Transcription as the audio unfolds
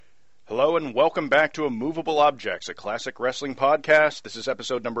Hello and welcome back to Immovable Objects, a classic wrestling podcast. This is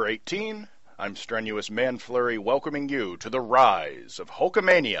episode number 18. I'm Strenuous Man Flurry, welcoming you to the rise of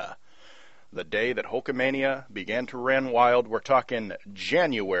Hulkamania. The day that Hulkamania began to run wild, we're talking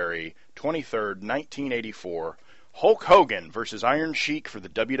January 23rd, 1984. Hulk Hogan versus Iron Sheik for the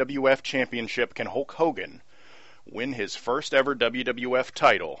WWF Championship. Can Hulk Hogan win his first ever WWF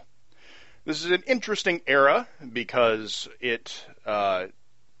title? This is an interesting era because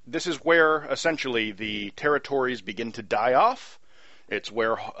this is where essentially the territories begin to die off. It's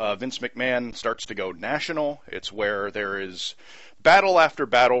where Vince McMahon starts to go national. It's where there is battle after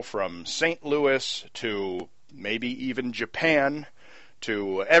battle from St. Louis to maybe even Japan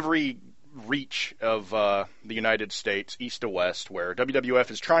to every reach of the United States, east to west, where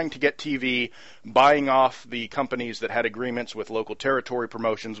WWF is trying to get TV, buying off the companies that had agreements with local territory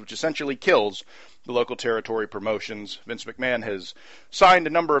promotions, which essentially kills the local territory promotions. Vince McMahon has signed a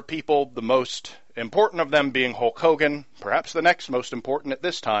number of people, the most important of them being Hulk Hogan, perhaps the next most important at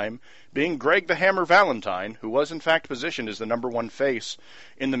this time being Greg the Hammer Valentine, who was in fact positioned as the number one face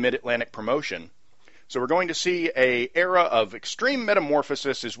in the Mid-Atlantic promotion. So we're going to see an era of extreme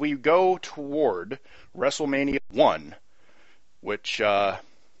metamorphosis as we go toward WrestleMania 1, which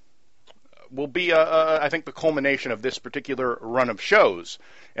will be, I think, the culmination of this particular run of shows.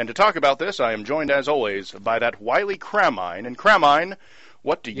 And to talk about this, I am joined, as always, by that wily Cramine. And Cramine,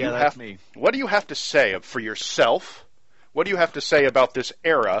 what do you have to say for yourself? What do you have to say about this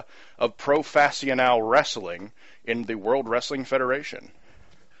era of professional wrestling in the World Wrestling Federation?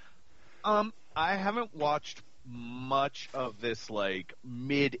 I haven't watched much of this,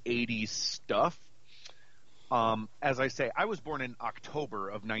 mid-'80s stuff. As I say, I was born in October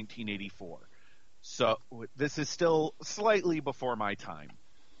of 1984. So this is still slightly before my time.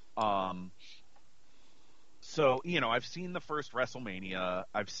 So, I've seen the first WrestleMania.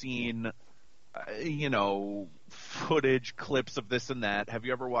 I've seen, footage, clips of this and that. Have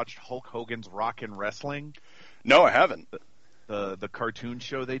you ever watched Hulk Hogan's Rockin' Wrestling? No, I haven't. The cartoon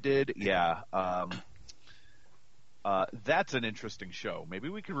show they did? Yeah. That's an interesting show. Maybe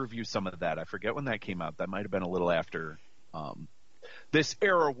we could review some of that. I forget when that came out. That might have been a little after this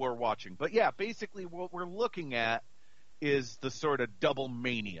era we're watching. But yeah, basically what we're looking at is the sort of double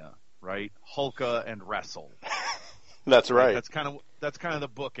mania, right? Hulka and Wrestle. That's right. That's kind of the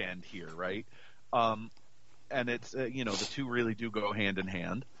bookend here, right? And it's the two really do go hand in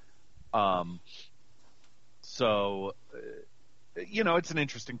hand. So it's an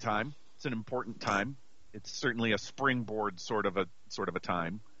interesting time. It's an important time. It's certainly a springboard sort of a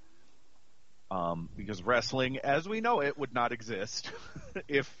time. Because wrestling, as we know it, would not exist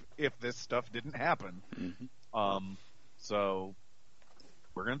if this stuff didn't happen. Mm-hmm. So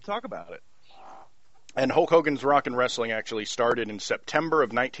we're going to talk about it. And Hulk Hogan's Rockin' Wrestling actually started in September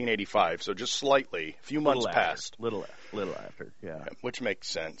of 1985, so just slightly, a few months past. Little after, yeah. Which makes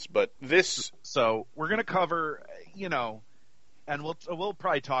sense. But this... So we're going to cover, and we'll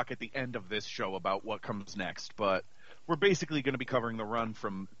probably talk at the end of this show about what comes next, but we're basically going to be covering the run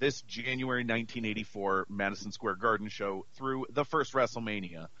from this January 1984 Madison Square Garden show through the first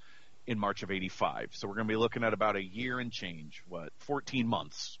WrestleMania in March of 85. So we're going to be looking at about a year and change, 14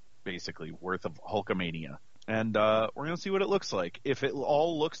 months, basically, worth of Hulkamania. And we're going to see what it looks like. If it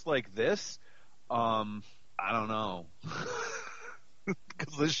all looks like this, I don't know.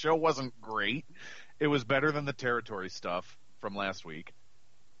 Because this show wasn't great. It was better than the territory stuff from last week.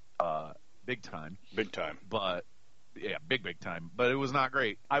 Big time. Big time. But, yeah, big time. But it was not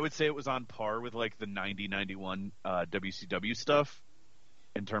great. I would say it was on par with, the 90-91 WCW stuff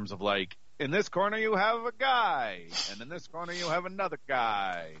in terms of, in this corner you have a guy, and in this corner you have another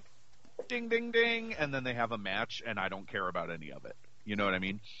guy. Ding, ding, ding. And then they have a match, and I don't care about any of it. You know what I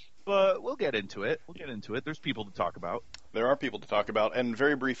mean? But we'll get into it. There's people to talk about. There are people to talk about. And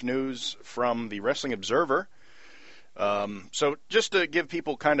very brief news from the Wrestling Observer. So just to give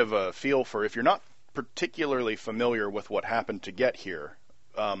people kind of a feel for, if you're not particularly familiar with what happened to get here,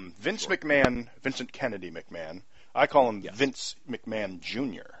 Vincent Kennedy McMahon, I call him Vince McMahon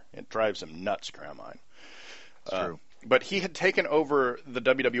Jr. It drives him nuts, Cramine. It's true. But he had taken over the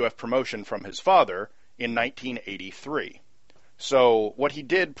WWF promotion from his father in 1983. So what he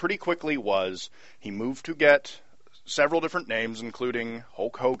did pretty quickly was he moved to get several different names, including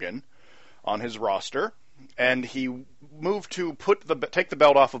Hulk Hogan, on his roster, and he moved to take the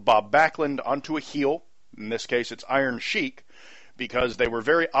belt off of Bob Backlund onto a heel. In this case, it's Iron Sheik, because they were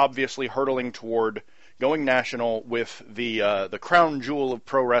very obviously hurtling toward going national with the crown jewel of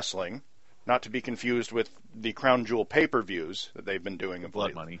pro wrestling, not to be confused with the crown jewel pay-per-views that they've been doing of Blood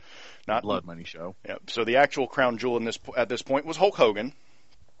late. Money. Not Blood Money show. Yeah, so the actual crown jewel at this point was Hulk Hogan.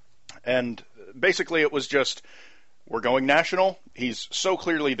 And basically it was just, we're going national. He's so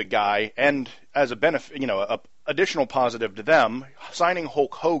clearly the guy. And as a benefit, a additional positive to them, signing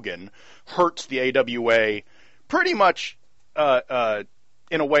Hulk Hogan hurts the AWA pretty much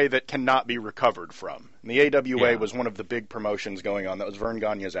in a way that cannot be recovered from. And the AWA was one of the big promotions going on. That was Verne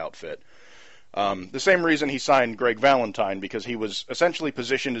Gagne's outfit. The same reason he signed Greg Valentine, because he was essentially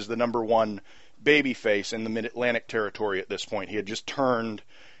positioned as the number one babyface in the Mid-Atlantic territory at this point. He had just turned,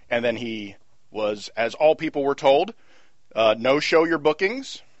 and then he was, as all people were told, no show your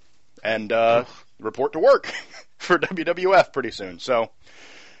bookings, and report to work for WWF pretty soon. So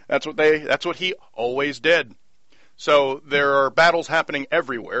that's what he always did. So there are battles happening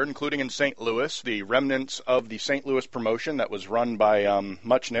everywhere, including in St. Louis, the remnants of the St. Louis promotion that was run by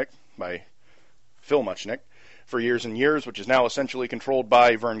by Phil Muchnick, for years and years, which is now essentially controlled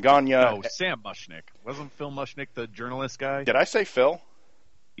by Verne Gagne. No, Sam Muchnick. Wasn't Phil Muchnick the journalist guy? Did I say Phil?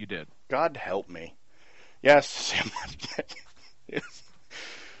 You did. God help me. Yes, Sam Muchnick.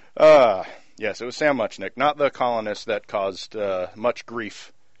 Yes, it was Sam Muchnick, not the colonist that caused much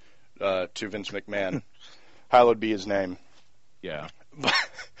grief to Vince McMahon. Hallowed be his name. Yeah.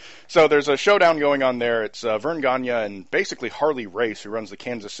 So there's a showdown going on there. It's Verne Gagne and basically Harley Race, who runs the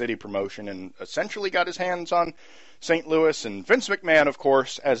Kansas City promotion and essentially got his hands on St. Louis. And Vince McMahon, of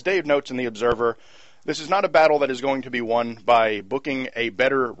course, as Dave notes in The Observer, this is not a battle that is going to be won by booking a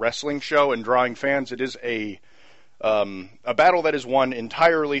better wrestling show and drawing fans. It is a battle that is won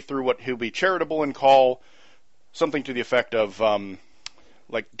entirely through what he'll be charitable and call something to the effect of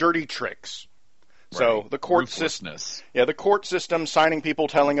like dirty tricks. So the court system, the court system, signing people,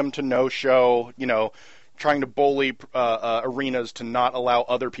 telling them to no show, trying to bully arenas to not allow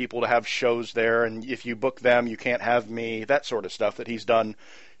other people to have shows there, and if you book them, you can't have me. That sort of stuff that he's done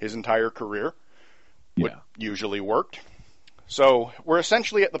his entire career, what usually worked. So we're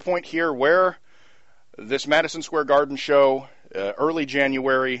essentially at the point here where this Madison Square Garden show, early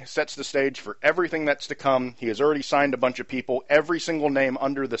January, sets the stage for everything that's to come. He has already signed a bunch of people. Every single name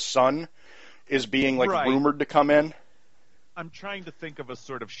under the sun is being rumored to come in. I'm trying to think of a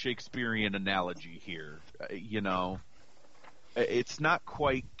sort of Shakespearean analogy here. It's not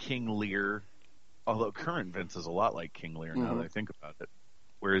quite King Lear, although current Vince is a lot like King Lear now that I think about it.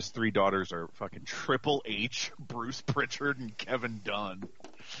 Where his three daughters are fucking Triple H, Bruce Pritchard, and Kevin Dunn.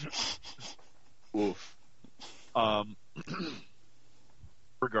 Oof.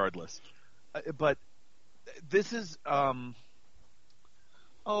 Regardless. But this is...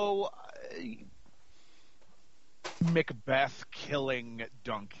 Macbeth killing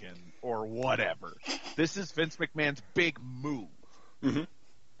Duncan or whatever. This is Vince McMahon's big move. Mm-hmm.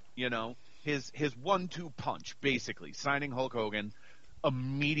 His 1-2 punch, basically signing Hulk Hogan,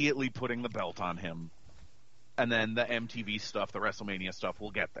 immediately putting the belt on him, and then the MTV stuff, the WrestleMania stuff,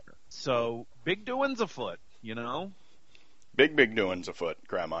 will get there. So big doings afoot, Big doings afoot,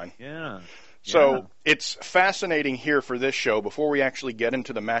 Gramine. Yeah. So it's fascinating here for this show. Before we actually get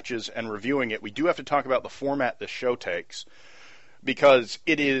into the matches and reviewing it, we do have to talk about the format this show takes. Because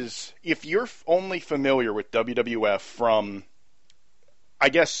it is, if you're only familiar with WWF from, I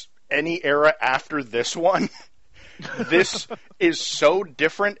guess, any era after this one, this is so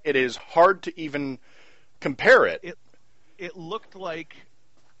different, it is hard to even compare it. It looked like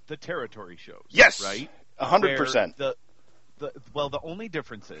the territory shows. Yes, right? 100%. The only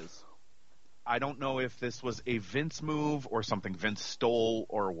difference is, I don't know if this was a Vince move or something Vince stole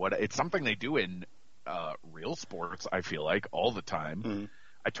or what. It's something they do in real sports, I feel like, all the time. Mm-hmm.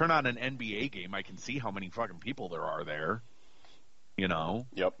 I turn on an NBA game, I can see how many fucking people there are there.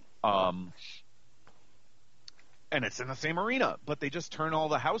 Yep. And it's in the same arena, but they just turn all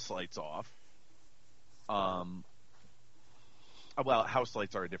the house lights off. Well, house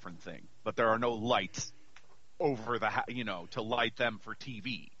lights are a different thing, but there are no lights over the to light them for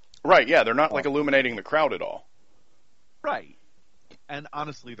TV. Right, yeah, they're not illuminating the crowd at all. Right. And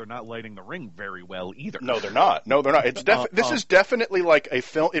honestly, they're not lighting the ring very well either. No, they're not. It's this is definitely like a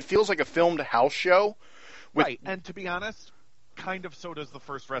film. It feels like a filmed house show. Right, and to be honest, kind of so does the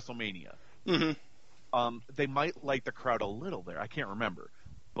first WrestleMania. Mm-hmm. They might light the crowd a little there. I can't remember,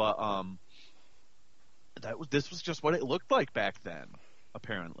 but this was just what it looked like back then,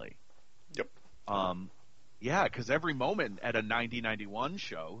 apparently. Yep. Yeah, because every moment at a 90-91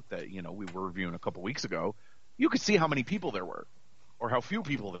 show that we were reviewing a couple weeks ago, you could see how many people there were, or how few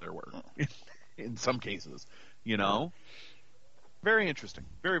people there were, in some cases. Very interesting,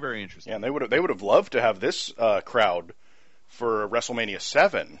 very, very interesting. Yeah, and they would have loved to have this crowd for WrestleMania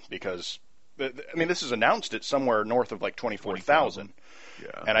 7 because this is announced at somewhere north of 24,000.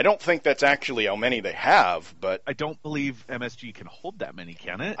 Yeah. And I don't think that's actually how many they have, but I don't believe MSG can hold that many,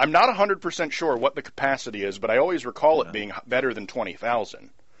 can it? I'm not 100% sure what the capacity is, but I always recall it being better than 20,000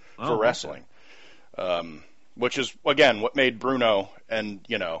 for wrestling. Which is, again, what made Bruno and,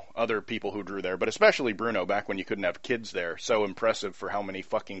 other people who drew there, but especially Bruno back when you couldn't have kids there, so impressive for how many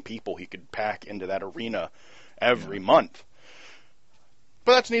fucking people he could pack into that arena every month.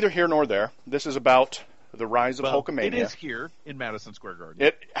 But that's neither here nor there. This is about the rise of Hulkamania. It is here in Madison Square Garden.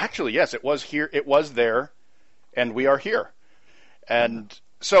 It actually, yes, it was here. It was there, and we are here. And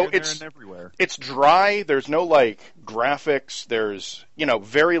so it's everywhere. It's dry. There's no graphics. There's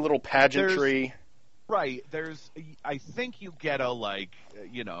very little pageantry. Right. I think you get a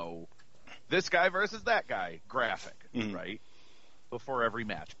this guy versus that guy graphic, right? Before every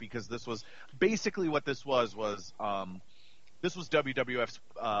match, because this was basically what this was this was WWF's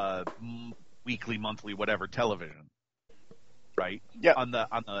weekly, monthly, whatever television, right? Yeah. On the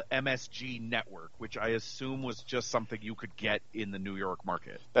MSG network, which I assume was just something you could get in the New York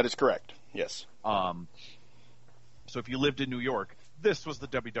market. That is correct. Yes. So if you lived in New York, this was the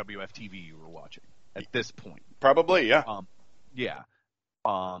WWF TV you were watching at this point. Probably, yeah. Yeah.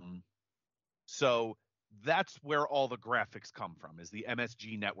 So that's where all the graphics come from, is the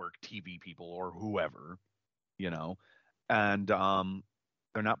MSG network TV people or whoever, and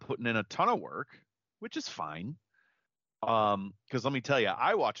they're not putting in a ton of work, which is fine. Because let me tell you,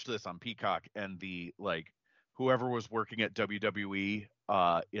 I watched this on Peacock, and the whoever was working at WWE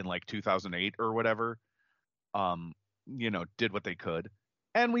in 2008 or whatever, did what they could.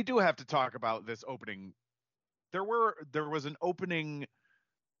 And we do have to talk about this opening. There was an opening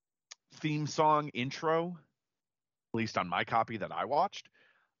theme song intro, at least on my copy that I watched.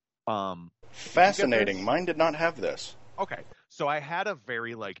 Fascinating. Mine did not have this. Okay. So I had a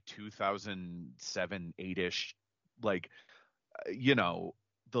very 2007, 8-ish, the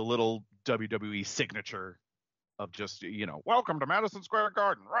little WWE signature of just, welcome to Madison Square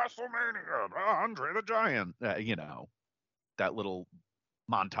Garden, WrestleMania, Andre the Giant, that little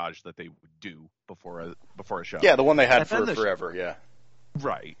montage that they would do before a show. Yeah, the one they had for forever, yeah.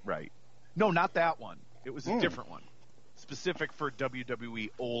 Right. No, not that one. It was a different one. Specific for WWE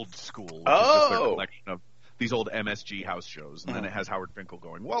Old School, which is just their collection of these old MSG house shows. And then it has Howard Finkel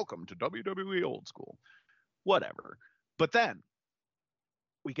going, welcome to WWE Old School. Whatever. But then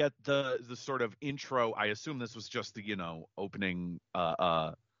we get the sort of intro. I assume this was just the, opening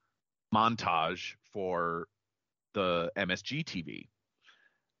montage for the MSG TV.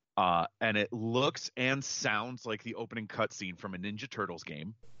 And it looks and sounds like the opening cutscene from a Ninja Turtles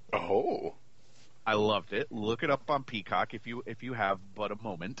game. Oh. I loved it. Look it up on Peacock if you have but a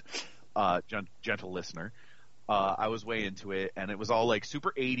moment, gentle listener. I was way into it, and it was all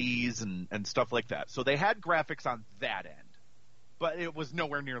super 80s and stuff like that. So they had graphics on that end, but it was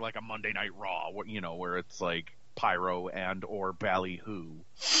nowhere near a Monday Night Raw, where it's pyro and or ballyhoo.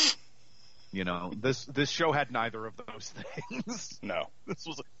 This show had neither of those things. No, this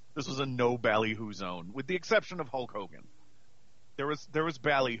was a no ballyhoo zone, with the exception of Hulk Hogan. There was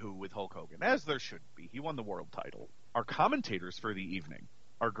ballyhoo with Hulk Hogan, as there should be. He won the world title. Our commentators for the evening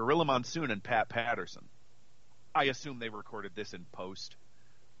are Gorilla Monsoon and Pat Patterson. I assume they recorded this in post.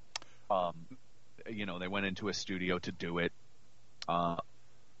 They went into a studio to do it. Or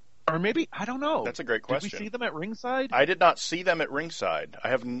maybe, I don't know. That's a great question. Did we see them at ringside? I did not see them at ringside.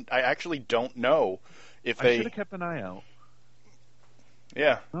 I actually don't know if they... I should have kept an eye out.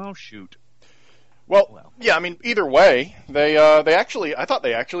 Yeah. Oh, shoot. Well, yeah, I mean, either way, I thought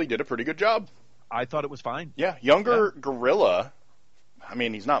they actually did a pretty good job. I thought it was fine. Yeah, younger Gorilla, I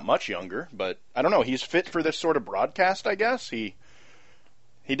mean, he's not much younger, but I don't know, he's fit for this sort of broadcast, I guess. He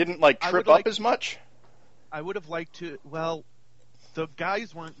didn't, trip up as much. I would have liked to, the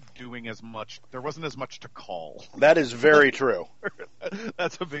guys weren't doing as much, there wasn't as much to call. That is very true.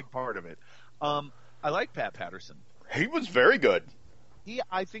 That's a big part of it. I like Pat Patterson. He was very good.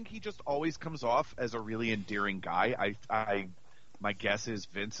 I think he just always comes off as a really endearing guy. My guess is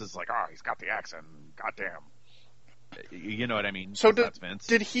Vince is he's got the accent. Goddamn. You know what I mean? So that's Vince.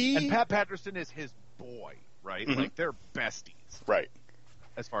 Did he? And Pat Patterson is his boy, right? Mm-hmm. They're besties, right?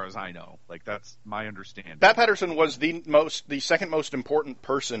 As far as I know, that's my understanding. Pat Patterson was the second most important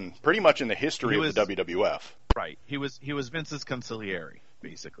person, pretty much in the history of the WWF. Right. He was Vince's consigliere,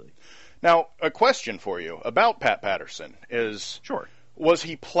 basically. Now, a question for you about Pat Patterson is: Sure. Was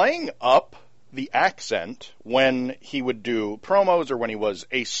he playing up the accent when he would do promos or when he was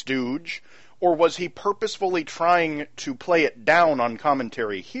a stooge, or was he purposefully trying to play it down on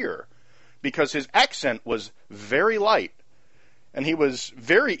commentary here? Because his accent was very light, and he was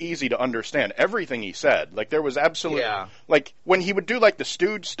very easy to understand. Everything he said, like there was absolutely, like when he would do like the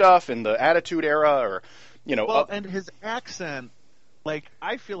Stooge stuff in the Attitude Era, or well, and his accent, like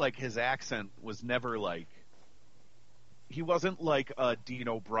I feel like his accent was never like, he wasn't like a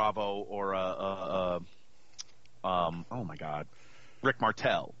Dino Bravo or oh my God, Rick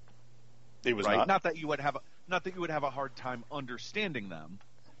Martel. He was right? Not that you would have a hard time understanding them,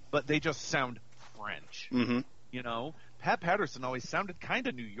 but they just sound French. Mm-hmm. Pat Patterson always sounded kind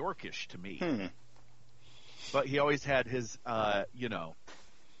of New Yorkish to me, but he always had his,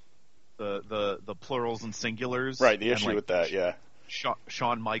 the plurals and singulars. Right. The issue with that, yeah.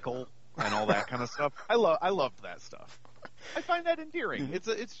 Shawn Michael and all that kind of stuff. I loved that stuff. I find that endearing.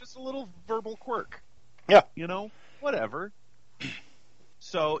 Mm-hmm. It's just a little verbal quirk. Yeah. Whatever.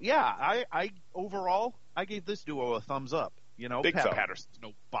 So yeah, I overall I gave this duo a thumbs up. Big Pat thumb. Patterson's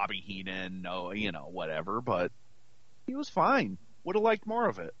no Bobby Heenan, no whatever, but he was fine. Would have liked more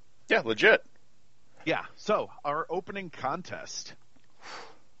of it. Yeah, legit. Yeah. So our opening contest.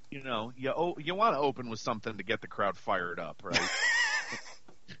 You want to open with something to get the crowd fired up, right?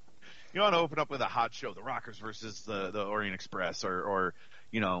 You want to open up with a hot show, the Rockers versus the Orient Express, or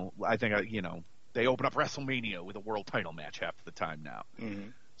I think they open up WrestleMania with a world title match half the time now. Mm-hmm.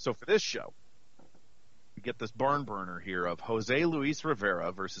 So for this show, we get this barn burner here of Jose Luis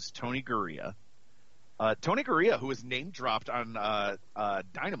Rivera versus Tony Gurria. Tony Gurria, who was name dropped on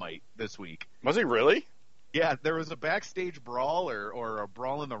Dynamite this week. Was he really? Yeah, there was a backstage brawl or a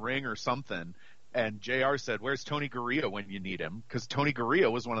brawl in the ring or something, and JR said, "Where's Tony Gurria when you need him?" Because Tony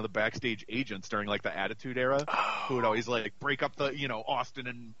Gurria was one of the backstage agents during like the Attitude Era, who would always like break up the Austin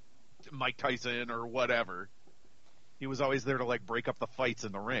and Mike Tyson or whatever. He was always there to like break up the fights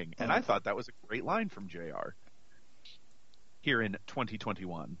in the ring, and I thought that was a great line from JR here in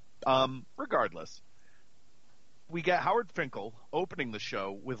 2021. Regardless, we get Howard Finkel opening the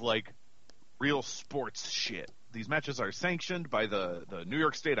show with like real sports shit. These matches are sanctioned by the New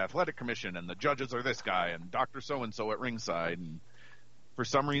York State Athletic Commission, and the judges are this guy and Dr. So-and-so at ringside. And for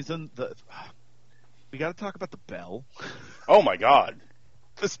some reason, we got to talk about the bell. Oh my God.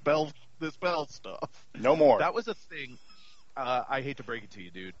 This bell stuff. No more. That was a thing. I hate to break it to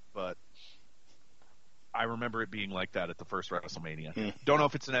you, dude, but I remember it being like that at the first WrestleMania. Don't know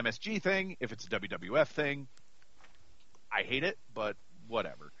if it's an MSG thing, if it's a WWF thing. I hate it, but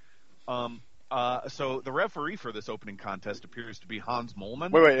whatever. So the referee for this opening contest appears to be Hans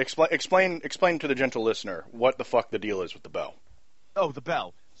Moleman. Wait. Explain to the gentle listener what the fuck the deal is with the bell. Oh, the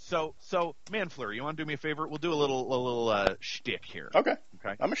bell. So Manfleur, you want to do me a favor? We'll do a little shtick here. Okay.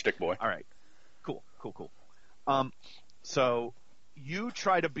 I'm a shtick boy. All right. Cool. So you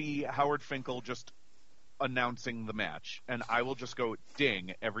try to be Howard Finkel just announcing the match, and I will just go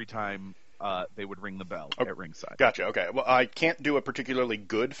ding every time they would ring the bell at ringside. Gotcha. Okay. Well, I can't do a particularly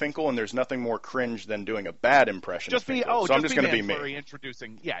good Finkel, and there's nothing more cringe than doing a bad impression of Finkel. So I'm just going to be me.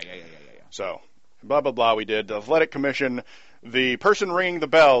 Introducing. Yeah. So, blah, blah, blah, we did. The Athletic Commission, the person ringing the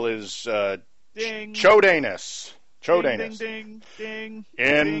bell is ding. Chodanis. Ding, ding, ding,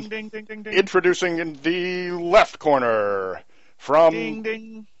 ding. Ding, ding, ding. Introducing in the left corner from ding,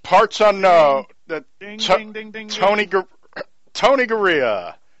 ding. Parts Unknown, Ding, ding, ding, ding, Tony Gurria.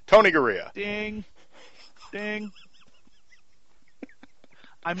 Tony Gurria. Ding, ding.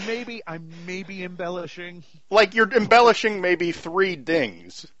 I'm maybe embellishing. Like you're embellishing maybe 3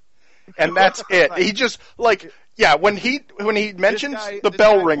 dings, and that's it. He just like when he mentions the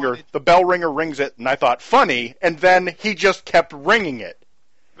bell ringer, the bell ringer rings it, and I thought funny, and then he just kept ringing it.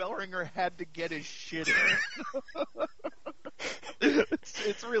 Bell ringer had to get his shit in.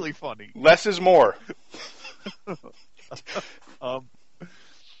 It's really funny. Less is more.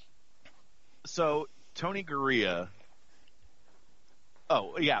 So Tony Gurria.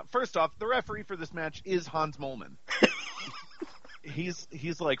 Oh yeah. First off, the referee for this match is Hans Moleman. He's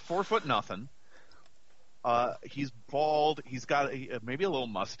like 4'0". He's bald. He's got maybe a little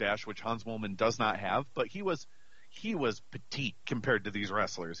mustache, which Hans Moleman does not have. But he was petite compared to these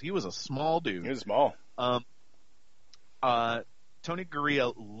wrestlers. He was a small dude. He was small. Tony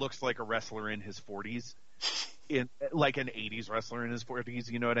Gurria looks like a wrestler in his 40s. Like an 80s wrestler in his 40s,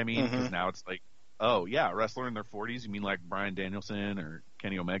 you know what I mean? Because now it's like, oh, yeah, a wrestler in their 40s? You mean like Bryan Danielson or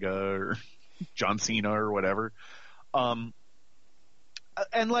Kenny Omega or John Cena or whatever? And,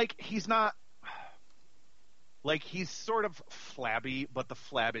 like, he's not... Like, he's sort of flabby, but the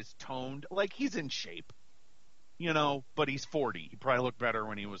flab is toned. Like, he's in shape, but he's 40. He probably looked better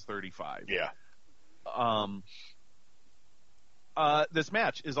when he was 35. Yeah. This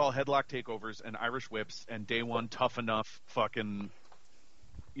match is all headlock takeovers and Irish whips and day one tough enough fucking,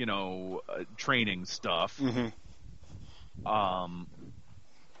 training stuff.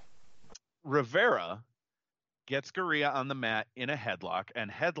 Rivera gets Gurria on the mat in a headlock,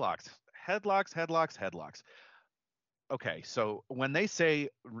 and headlocks. Okay, so when they say,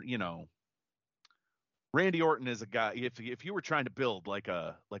 Randy Orton is a guy, if you were trying to build like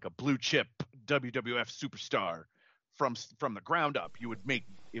a blue chip WWF superstar from the ground up, it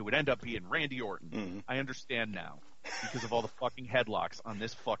would end up being Randy Orton. Mm-hmm. I understand now because of all the fucking headlocks on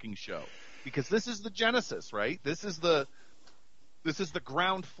this fucking show. Because this is the genesis, right? This is the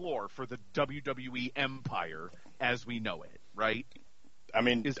ground floor for the WWE empire as we know it, right? I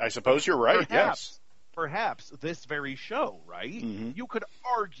mean, I suppose you're right, yes. Perhaps this very show, right? Mm-hmm. You could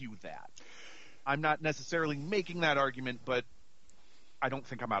argue that. I'm not necessarily making that argument, but I don't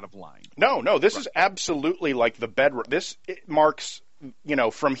think I'm out of line. No, this is absolutely like the bedrock. It marks,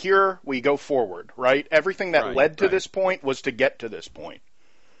 from here we go forward, right? Everything that led to this point was to get to this point.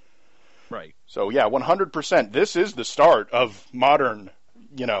 Right. So, yeah, 100%. This is the start of modern,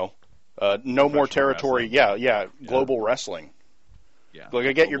 no more territory. Wrestling. Yeah, global wrestling. Yeah.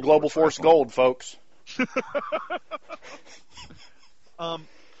 Look, get your Global Force Gold, folks.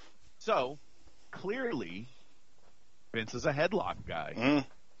 So, clearly, Vince is a headlock guy. Mm.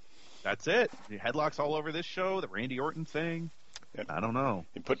 That's it. The headlocks all over this show, the Randy Orton thing. Yep. I don't know.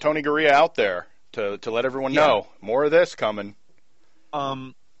 He put Tony Gurria out there to let everyone know. More of this coming.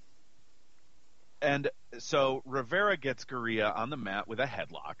 And so Rivera gets Gurria on the mat with a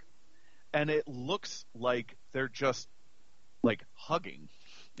headlock, and it looks like they're just, like, hugging.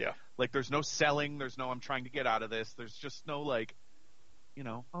 Yeah. Like, there's no selling. There's no, I'm trying to get out of this. There's just no, like,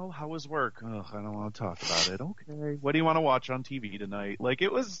 oh, how was work? Oh, I don't want to talk about it. Okay. What do you want to watch on TV tonight? Like,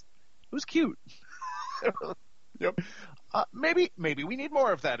 it was cute. Yep. Maybe we need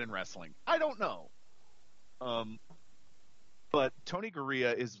more of that in wrestling. I don't know. But Tony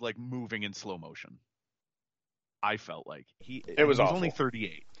Gurria is, like, moving in slow motion. I felt like he was awful. only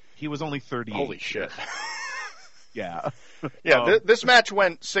 38. He was only 38. Holy shit. Yeah. Yeah, this match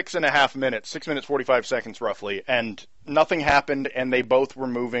went 6.5 minutes, 6 minutes, 45 seconds roughly, and nothing happened, and they both were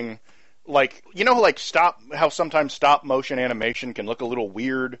moving. Like, how sometimes stop motion animation can look a little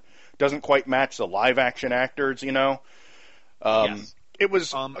weird, doesn't quite match the live action actors, Yes. It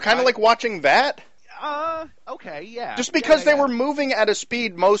was kind of like watching that. Okay, yeah. Just because they were moving at a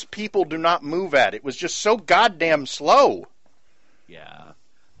speed most people do not move at. It was just so goddamn slow. Yeah.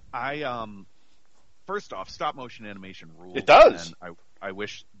 First off, stop motion animation rules. It does. And I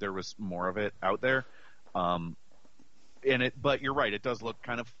wish there was more of it out there. But you're right, it does look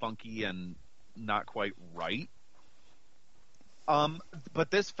kind of funky and not quite right.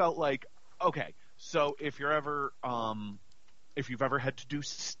 But this felt like, okay, so if you've ever had to do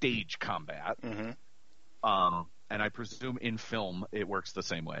stage combat, mm-hmm. And I presume in film it works the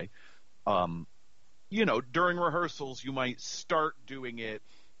same way. During rehearsals you might start doing it,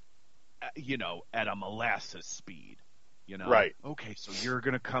 at a molasses speed. Right. Okay, so you're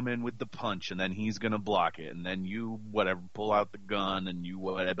gonna come in with the punch, and then he's gonna block it, and then you pull out the gun, and you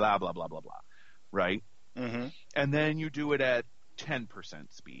blah blah blah blah blah, right? Mm-hmm. And then you do it at 10%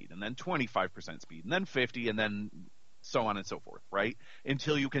 speed, and then 25% speed, and then 50, and then so on and so forth, right?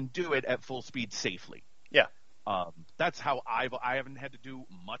 Until you can do it at full speed safely. Yeah. That's how I haven't had to do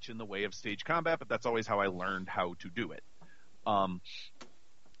much in the way of stage combat, but that's always how I learned how to do it.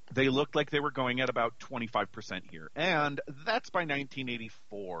 They looked like they were going at about 25% here, and that's by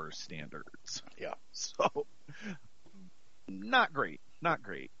 1984 standards. Yeah. So, not great.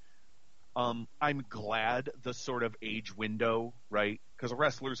 I'm glad the sort of age window, right? Because a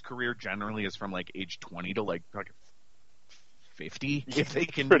wrestler's career generally is from, like, age 20 to, like 50, if they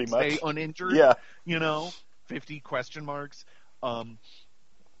can stay uninjured. Yeah. 50 question marks.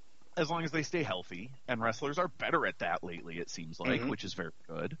 As long as they stay healthy, and wrestlers are better at that lately, it seems like, mm-hmm. which is very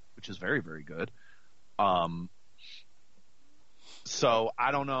good, which is very, very good. So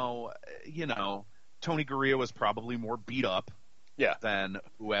I don't know, Tony Gurria was probably more beat up than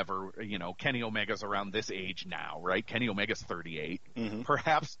whoever, Kenny Omega's around this age now, right? Kenny Omega's 38. Mm-hmm.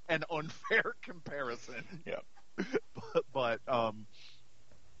 Perhaps an unfair comparison. Yeah. but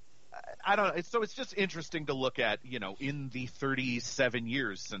I don't know. So it's just interesting to look at, in the 37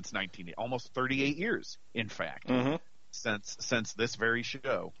 years since almost 38 years, in fact, mm-hmm. since this very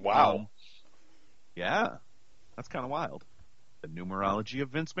show. Wow. Yeah, that's kind of wild. The numerology of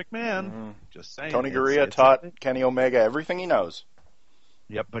Vince McMahon. Mm-hmm. Just saying. Tony Gurria taught Kenny Omega everything he knows.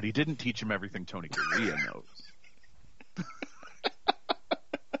 Yep, but he didn't teach him everything Tony Gurria knows.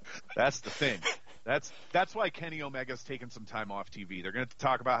 That's the thing. That's why Kenny Omega's taken some time off TV. They're going to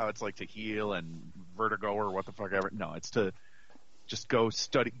talk about how it's like to heel and vertigo or what the fuck ever. No, it's to Just go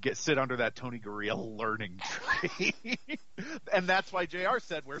sit under that Tony Gurria learning tree. And that's why JR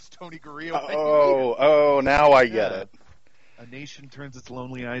said, where's Tony Gurria? Now I get it. A nation turns its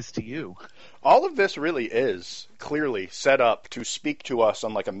lonely eyes to you. All of this really is clearly set up to speak to us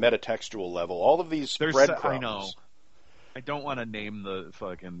on like a metatextual level. All of these breadcrumbs. I know. I don't want to name the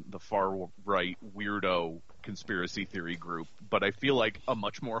far right weirdo conspiracy theory group, but I feel like a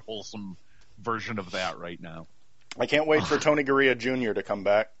much more wholesome version of that right now. I can't wait for Tony Gurria Jr. to come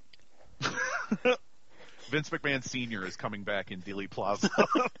back. Vince McMahon Sr. is coming back in Dealey Plaza.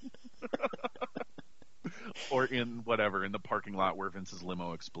 Or in the parking lot where Vince's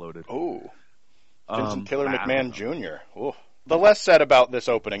limo exploded. Oh. Vincent Killer McMahon Jr. Ooh. The less said about this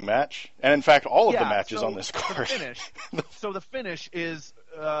opening match, and in fact all of the matches on this card. The finish is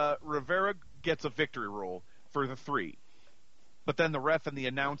Rivera gets a victory roll for the 3. But then the ref and the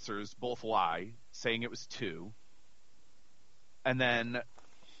announcers both lie, saying it was 2. And then,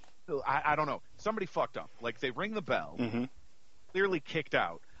 I don't know, somebody fucked up. Like, they ring the bell, clearly kicked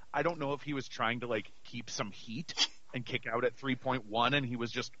out. I don't know if he was trying to, like, keep some heat and kick out at 3.1 and he was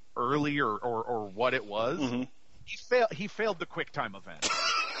just early or what it was. Mm-hmm. He failed the quick time event.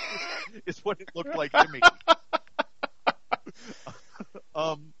 Is what it looked like to me.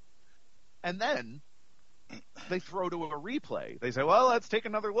 And then they throw to a replay. They say, well, let's take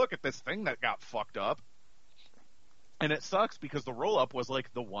another look at this thing that got fucked up. And it sucks because the roll-up was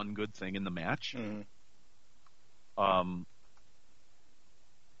like the one good thing in the match. Mm.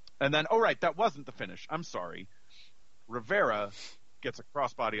 And then, that wasn't the finish. I'm sorry. Rivera gets a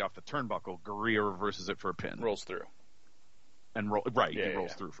crossbody off the turnbuckle. Gurria reverses it for a pin. Rolls through. He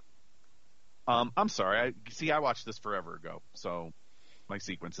rolls through. I'm sorry. I watched this forever ago, so my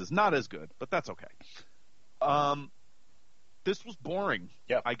sequence is not as good, but that's okay. This was boring.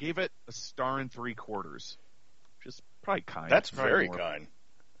 Yeah. I gave it a 1 3/4. Just probably kind. That's probably very more. kind.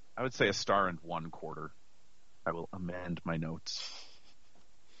 I would say a 1 1/4. I will amend my notes.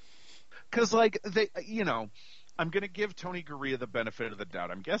 Because, I'm going to give Tony Gurria the benefit of the doubt.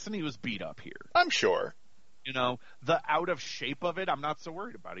 I'm guessing he was beat up here. I'm sure. The out of shape of it, I'm not so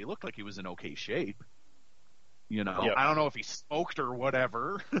worried about. He looked like he was in okay shape. Yep. I don't know if he smoked or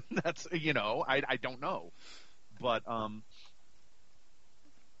whatever. That's, I don't know. But,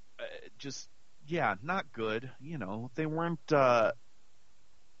 not good.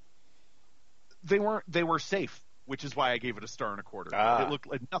 They were safe, which is why I gave it a 1 1/4. It looked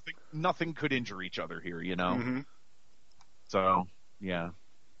like nothing could injure each other here, Mm-hmm. So, yeah.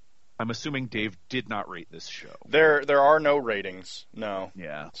 I'm assuming Dave did not rate this show. There are no ratings. No.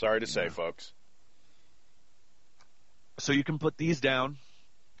 Yeah. Sorry to say, folks. So you can put these down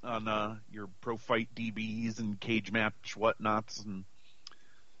on your Pro Fight DBs and cage match whatnots, and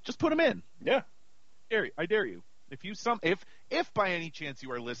just put them in. Yeah. I dare you. If by any chance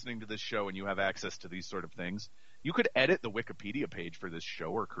you are listening to this show and you have access to these sort of things, you could edit the Wikipedia page for this show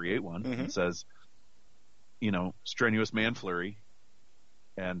or create one that says, Strenuous Man Flurry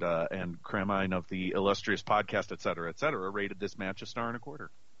and Cremine of the Illustrious Podcast, et cetera, rated this match a 1 1/4.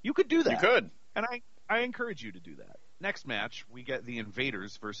 You could do that. You could. And I encourage you to do that. Next match, we get the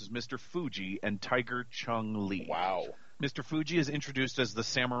Invaders versus Mr. Fuji and Tiger Chung Lee. Wow. Mr. Fuji is introduced as the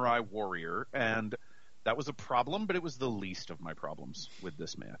Samurai Warrior, and that was a problem, but it was the least of my problems with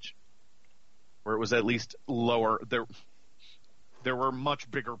this match. Where it was at least lower. There were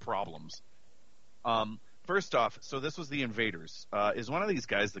much bigger problems. First off, so this was the Invaders. Is one of these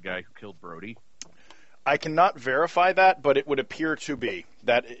guys the guy who killed Brody? I cannot verify that, but it would appear to be.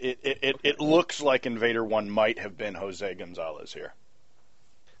 That it looks like Invader 1 might have been Jose Gonzalez here.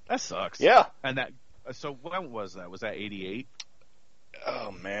 That sucks. Yeah. And that. So when was that? Was that 88?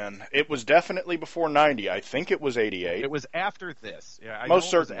 Oh, man. It was definitely before 90. I think it was 88. It was after this. Yeah, I Most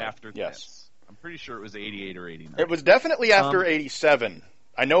know certainly. It was after yes. this. I'm pretty sure it was 88 or 89. It was definitely after 87.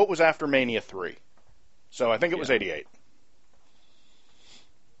 I know it was after Mania 3. So I think it was 88.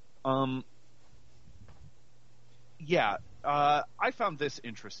 Yeah. I found this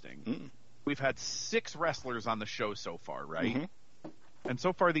interesting. Mm. We've had 6 wrestlers on the show so far, right? Mm-hmm. And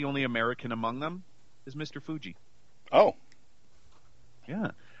so far the only American among them is Mr. Fuji. Oh.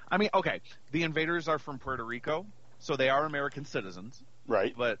 Yeah. I mean, okay, the Invaders are from Puerto Rico, so they are American citizens.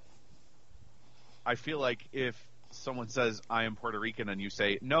 Right. But I feel like if someone says, I am Puerto Rican, and you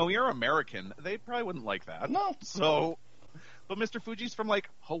say, no, you're American, they probably wouldn't like that. No. So, but Mr. Fuji's from, like,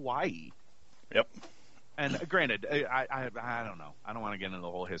 Hawaii. Yep. And granted, I don't know. I don't want to get into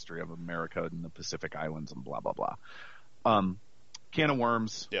the whole history of America and the Pacific Islands and blah, blah, blah. Can of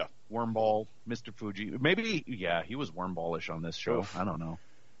Worms. Yeah. Wormball. Mr. Fuji. Maybe, he was wormballish on this show. Oof. I don't know.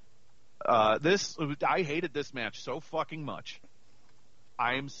 I hated this match so fucking much.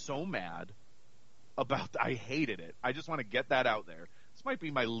 I am so mad I hated it. I just want to get that out there. This might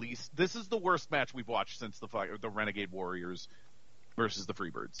be my least. This is the worst match we've watched since the Renegade Warriors versus the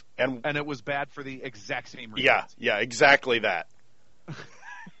Freebirds, and it was bad for the exact same reasons. Yeah, exactly that.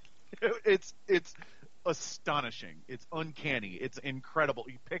 It's astonishing. It's uncanny. It's incredible.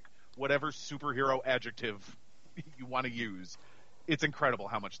 You pick whatever superhero adjective you want to use. It's incredible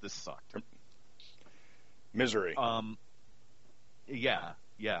how much this sucked. Misery. Yeah,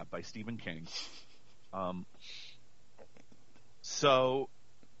 by Stephen King. So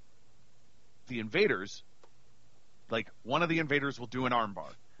the Invaders, like, one of the Invaders will do an armbar,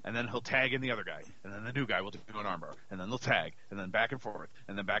 and then he'll tag in the other guy, and then the new guy will do an armbar, and then they'll tag, and then back and forth,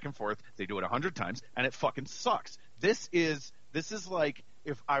 and then back and forth. They do it 100 times, and it fucking sucks. This is like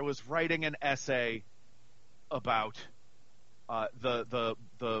if I was writing an essay about the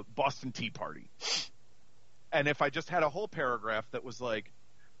Boston Tea Party, and if I just had a whole paragraph that was like,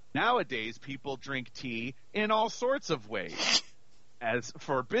 nowadays people drink tea in all sorts of ways, as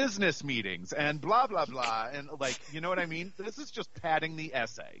for business meetings and blah blah blah, and, like, you know what I mean? This is just padding the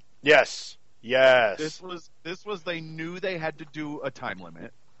essay. Yes. This was they knew they had to do a time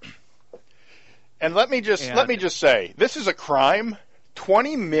limit. And let me just say, this is a crime.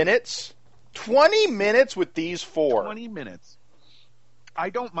 20 minutes with these four. 20 minutes. I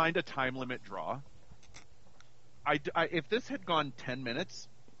don't mind a time limit draw. If this had gone 10 minutes,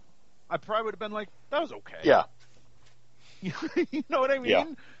 I probably would have been like, that was okay. Yeah. You know what I mean? Yeah.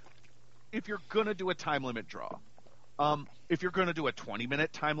 If you're going to do a time limit draw, if you're going to do a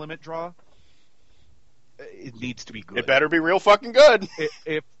 20-minute time limit draw, it needs to be good. It better be real fucking good.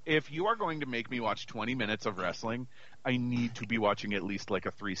 If you are going to make me watch 20 minutes of wrestling, I need to be watching at least like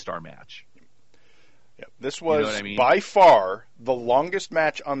a 3-star match. Yeah. This was, you know what I mean? by far the longest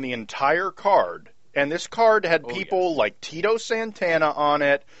match on the entire card. And this card had people like Tito Santana on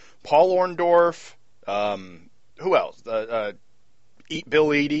it, Paul Orndorff, who else? Bill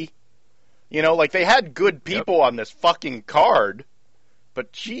Eadie. You know, like, they had good people on this fucking card.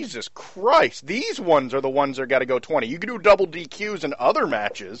 But Jesus Christ, these ones are the ones that got to go 20. You can do double DQs in other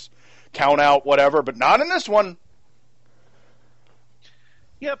matches, count out, whatever, but not in this one.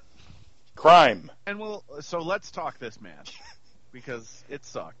 Yep. Crime. And so let's talk this match, because it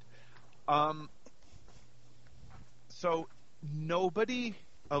sucked. So nobody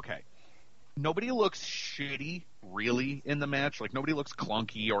looks shitty, really, in the match. Like, nobody looks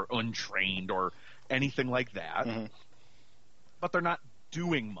clunky or untrained or anything like that. Mm-hmm. But they're not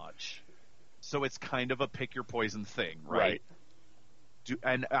doing much. So it's kind of a pick your poison thing, right?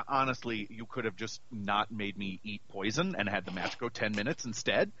 And honestly, you could have just not made me eat poison and had the match go 10 minutes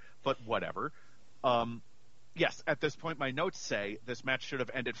instead, but whatever. Yes, at this point, my notes say this match should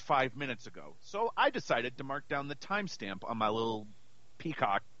have ended 5 minutes ago. So I decided to mark down the timestamp on my little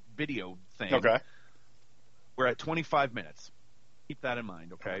Peacock video thing. Okay. We're at 25 minutes. Keep that in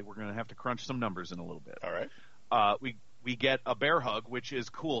mind, okay? We're going to have to crunch some numbers in a little bit. All right. We get a bear hug, which is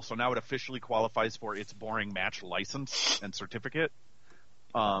cool. So now it officially qualifies for its boring match license and certificate.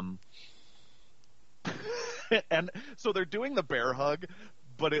 And so they're doing the bear hug,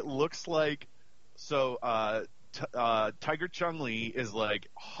 but it looks like Tiger Chung-Lee is like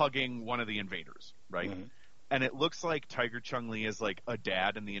hugging one of the invaders, right? Mm-hmm. And it looks like Tiger Chung-Lee is like a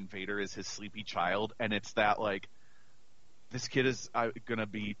dad and the invader is his sleepy child. And it's that, like, this kid is going to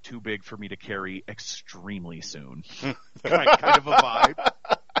be too big for me to carry extremely soon. kind of a vibe.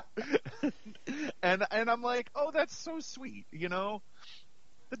 and I'm like, oh, that's so sweet. You know,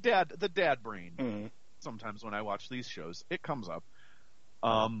 the dad brain. Mm-hmm. Sometimes when I watch these shows, it comes up.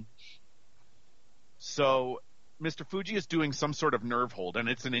 So Mr. Fuji is doing some sort of nerve hold, and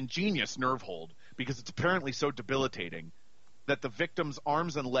it's an ingenious nerve hold because it's apparently so debilitating that the victim's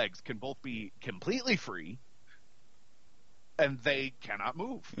arms and legs can both be completely free and they cannot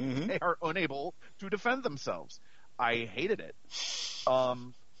move. Mm-hmm. They are unable to defend themselves. I hated it.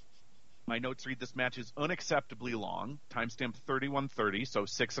 My notes read, this match is unacceptably long. Timestamp 31:30, so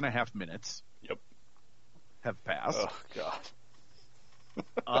 6.5 minutes. Yep. Have passed. Oh,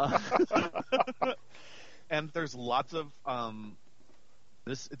 God. And there's lots of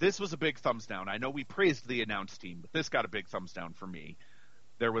this was a big thumbs down. I know we praised the announce team, but this got a big thumbs down for me.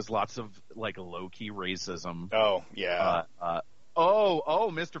 There was lots of, like, low-key racism. Oh, yeah.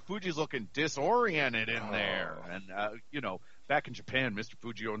 Mr. Fuji's looking disoriented in there. And, you know, back in Japan, Mr.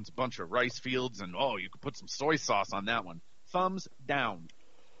 Fuji owns a bunch of rice fields, and, you could put some soy sauce on that one. Thumbs down.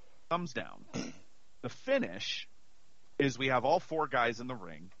 Thumbs down. The finish is we have all four guys in the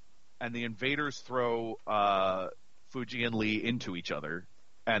ring, and the invaders throw Fuji and Lee into each other,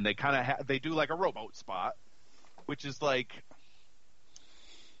 and they kind of they do like a rowboat spot, which is like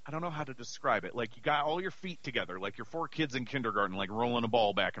I don't know how to describe it. Like, you got all your feet together, like you're 4 kids in kindergarten, like rolling a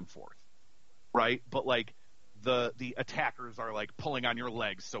ball back and forth, right? But like the attackers are like pulling on your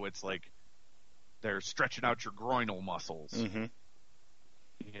legs, so it's like they're stretching out your groinal muscles, that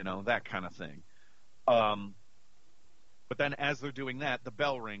kind of thing. But then as they're doing that, the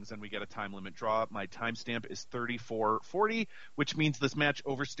bell rings and we get a time limit draw. My timestamp is 34:40, which means this match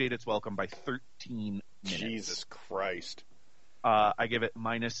overstayed its welcome by 13 minutes. Jesus Christ. I give it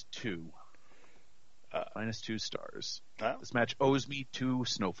 -2. -2 stars. This match owes me 2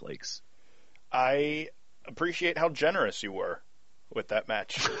 snowflakes. I appreciate how generous you were with that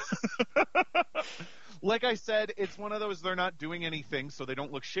match. Like I said, it's one of those, they're not doing anything, so they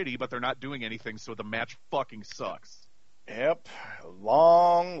don't look shitty, but they're not doing anything, so the match fucking sucks. Yep.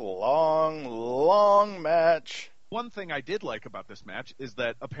 Long, long, long match. One thing I did like about this match is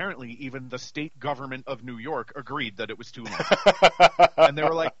that apparently even the state government of New York agreed that it was too long. And they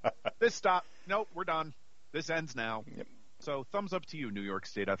were like, this stop. Nope, we're done. This ends now. Yep. So thumbs up to you, New York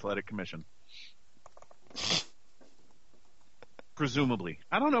State Athletic Commission. Presumably.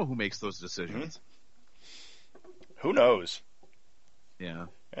 I don't know who makes those decisions. Who knows? Yeah.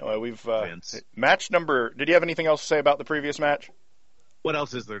 Anyway, we've match number. Did you have anything else to say about the previous match? What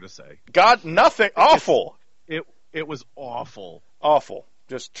else is there to say? God, nothing. Awful. It was awful. Awful.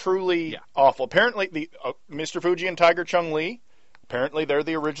 Just truly awful. Apparently, the Mr. Fuji and Tiger Chung Lee. Apparently, they're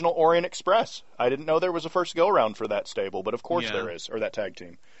the original Orient Express. I didn't know there was a first go round for that stable, but of course there is, or that tag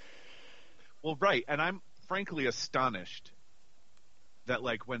team. Well, right, and I'm frankly astonished that,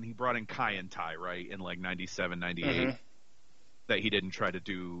 like, when he brought in Kai and Tai, right, in like 97, 98, that he didn't try to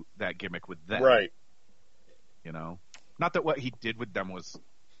do that gimmick with them. Right. Not that what he did with them was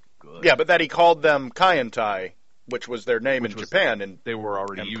good. Yeah, but that he called them Kai and Tai, which was their name in Japan, and they were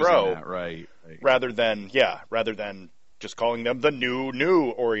already using Pro, that, right? Rather than just calling them the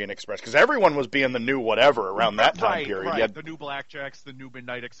new Orient Express, because everyone was being the new whatever around that time period. Right. You had the new Blackjacks, the new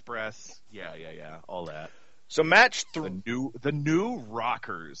Midnight Express, all that. So match the new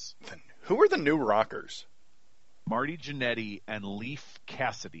Rockers. Who are the new Rockers? Marty Jannetty and Leif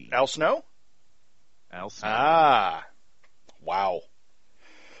Cassidy. Al Snow? Al Snow. Ah, wow.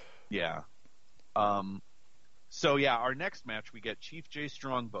 Yeah. So our next match we get Chief Jay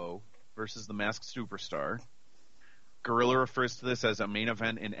Strongbow versus the Masked Superstar. Gorilla refers to this as a main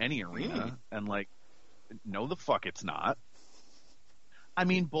event in any arena, and like, no, the fuck it's not. I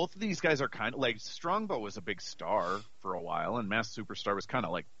mean, both of these guys are kind of like, Strongbow was a big star for a while, and Masked Superstar was kind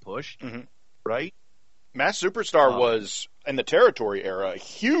of like pushed, right? Masked Superstar was in the Territory era a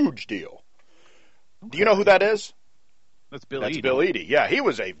huge deal. Okay. Do you know who that is? That's Bill Eadie. Bill Eadie. Yeah, he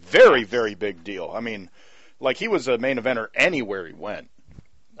was a very, very big deal. I mean, like, he was a main eventer anywhere he went.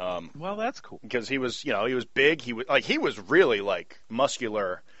 Well, that's cool because he was big. He was really like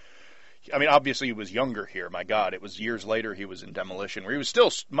muscular. I mean, obviously he was younger here. My God, it was years later he was in Demolition, where he was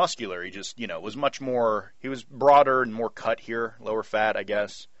still muscular. He just, was much more. He was broader and more cut here, lower fat, I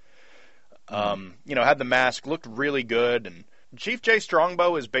guess. Had the mask, looked really good, and Chief Jay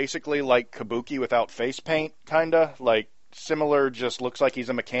Strongbow is basically like Kabuki without face paint, kinda like similar. Just looks like he's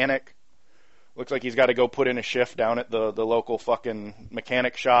a mechanic. Looks like he's got to go put in a shift down at the local fucking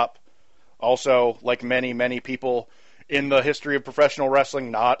mechanic shop. Also, like many, many people in the history of professional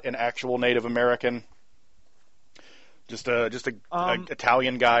wrestling, not an actual Native American. Just a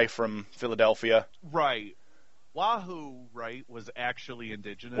Italian guy from Philadelphia. Right. Wahoo, right, was actually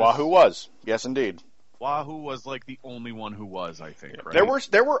indigenous. Wahoo was. Yes, indeed. Wahoo was like the only one who was, I think, right?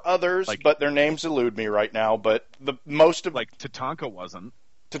 There were others, but their names elude me right now, but the most of... Like, Tatanka wasn't.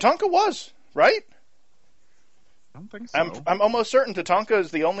 Tatanka was. Right? I don't think so. I'm almost certain Tatanka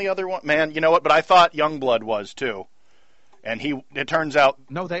is the only other one. Man, you know what? But I thought Youngblood was too, and it turns out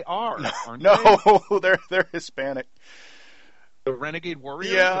no, they are. Aren't no, they're Hispanic. The Renegade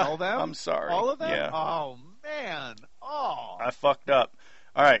Warriors, and all them. I'm sorry, all of them. Yeah. Oh man, I fucked up.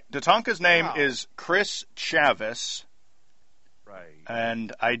 All right, Tatanka's name is Chris Chavis. Right,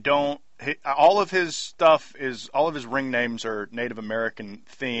 and I don't. All of his ring names are Native American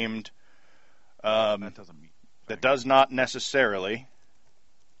themed. That doesn't mean. That does not necessarily.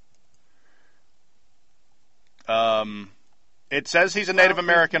 It says he's a Native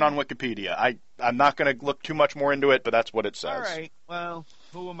American on Wikipedia. I'm not going to look too much more into it, but that's what it says. All right. Well,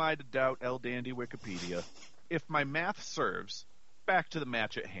 who am I to doubt El Dandy Wikipedia? If my math serves, back to the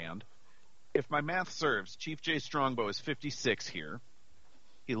match at hand. If my math serves, Chief Jay Strongbow is 56 here.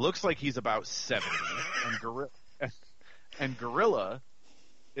 He looks like he's about 70, and Gorilla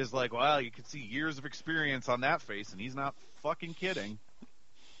is like, well, you can see years of experience on that face, and he's not fucking kidding.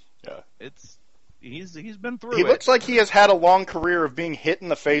 Yeah. It's He's been through He it. looks like he has had a long career of being hit in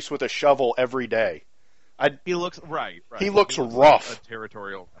the face with a shovel every day. He looks right. He looks rough. Like a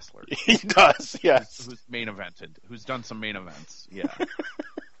territorial wrestler. He does, yes. Who's main evented? Who's done some main events? Yeah.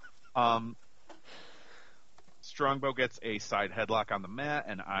 Strongbow gets a side headlock on the mat,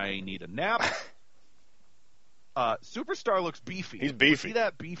 and I need a nap. Superstar looks beefy. He's beefy. Was he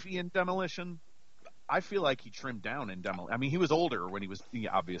that beefy in Demolition? I feel like he trimmed down in Demolition. I mean, he was older when he was,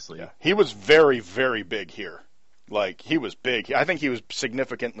 obviously. Yeah. He was very, very big here. Like, he was big. I think he was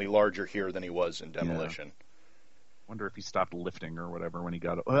significantly larger here than he was in Demolition. Yeah. Wonder if he stopped lifting or whatever when he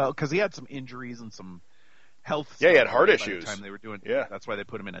got... Well, because he had some injuries and some health stuff. Yeah, he had heart by issues. the time they were doing, yeah. That's why they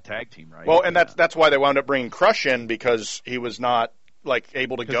put him in a tag team, right? Well, and that's why they wound up bringing Crush in, because he was not, like,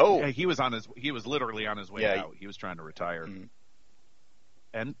 able to go. He was literally on his way out. He was trying to retire. Mm-hmm.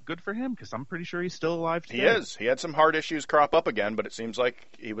 And good for him, because I'm pretty sure he's still alive today. He is. He had some heart issues crop up again, but it seems like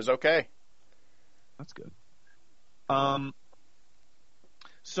he was okay. That's good.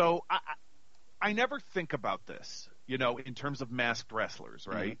 So I never think about this, in terms of masked wrestlers,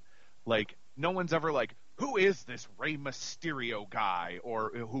 right? Mm-hmm. Like, no one's ever like, who is this Rey Mysterio guy?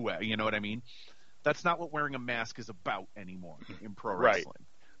 Or who, you know what I mean? That's not what wearing a mask is about anymore in pro wrestling. Right.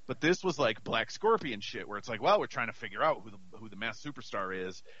 But this was like Black Scorpion shit, where it's like, well, we're trying to figure out who the masked superstar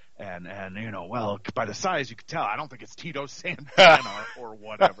is, and well, by the size you can tell. I don't think it's Tito Santana or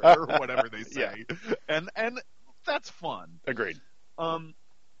whatever they say, yeah. and that's fun. Agreed. So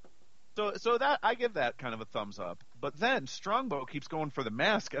that I give that kind of a thumbs up. But then Strongbow keeps going for the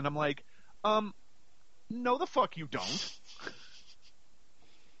mask, and I'm like, no, the fuck you don't,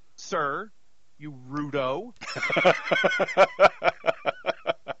 sir, you rudo.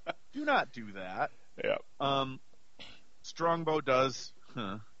 Do not do that. Yeah. Strongbow does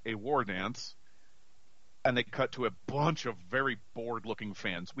a war dance, and they cut to a bunch of very bored-looking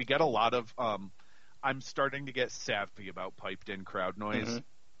fans. We get a lot of. I'm starting to get savvy about piped-in crowd noise, mm-hmm.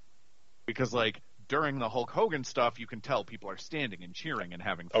 because, like, during the Hulk Hogan stuff, you can tell people are standing and cheering and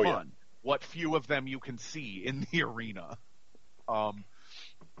having fun. Yeah. What few of them you can see in the arena. But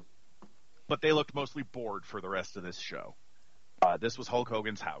they looked mostly bored for the rest of this show. This was Hulk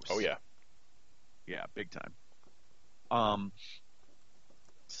Hogan's house. Oh, yeah. Yeah, big time.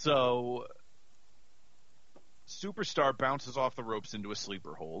 So Superstar bounces off the ropes into a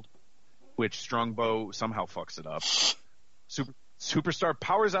sleeper hold, which Strongbow somehow fucks it up. Superstar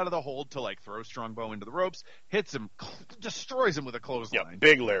powers out of the hold to, like, throw Strongbow into the ropes, hits him, destroys him with a clothesline. Yeah,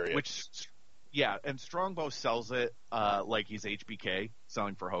 big lariat. And Strongbow sells it like he's HBK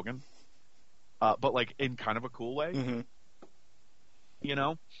selling for Hogan, but, like, in kind of a cool way. Mm-hmm.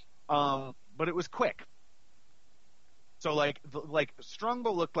 But it was quick. So, like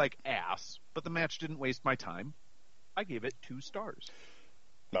Strongbow looked like ass, but the match didn't waste my time. I gave it 2 stars.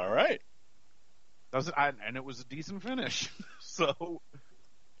 All right. And it was a decent finish. So,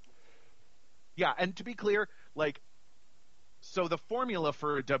 yeah, and to be clear, so the formula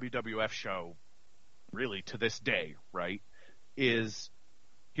for a WWF show, really to this day, right, is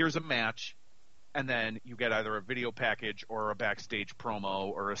here's a match, and then you get either a video package or a backstage promo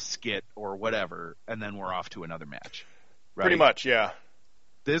or a skit or whatever, and then we're off to another match. Right? Pretty much, yeah.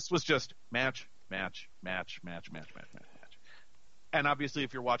 This was just match. And obviously,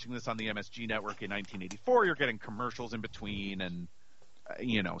 if you're watching this on the MSG network in 1984, you're getting commercials in between and,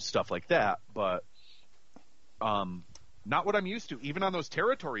 stuff like that. But not what I'm used to. Even on those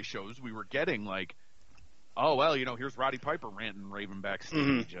territory shows, we were getting like, oh, well, here's Roddy Piper ranting and raving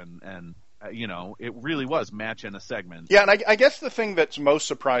backstage. Mm-hmm. And it really was match in a segment. Yeah, and I guess the thing that's most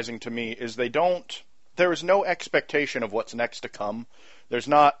surprising to me is there is no expectation of what's next to come. There's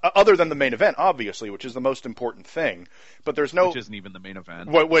not, other than the main event, obviously, which is the most important thing. But there's no... Which isn't even the main event.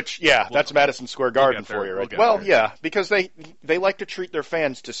 That's Madison Square Garden for you, right? Well, yeah, because they like to treat their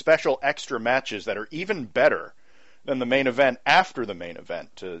fans to special extra matches that are even better than the main event after the main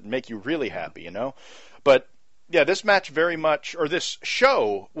event to make you really happy, But, yeah, this match this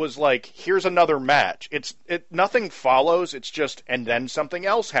show was like, here's another match. Nothing follows, it's just, and then something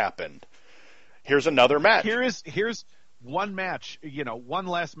else happened. Here's another match. Here's one match, one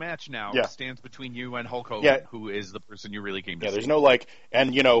last match now stands between you and Hulk Hogan, who is the person you really came to see. There's no we're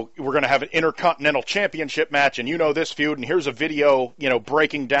going to have an Intercontinental Championship match, and this feud, and here's a video,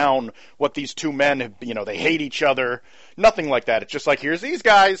 breaking down what these two men have, they hate each other. Nothing like that. It's just like, here's these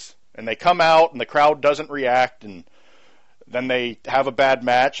guys, and they come out, and the crowd doesn't react, and then they have a bad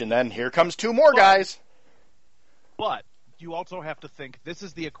match, and then here comes 2 more guys. But you also have to think this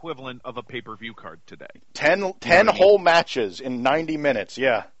is the equivalent of a pay-per-view card today. 10 whole matches in 90 minutes,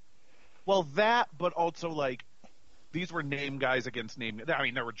 yeah. Well, that, but also, these were name guys against name. I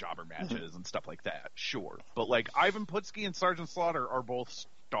mean, there were jobber matches and stuff like that, sure. But like Ivan Putski and Sergeant Slaughter are both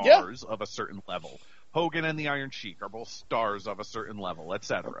stars of a certain level. Hogan and the Iron Sheik are both stars of a certain level,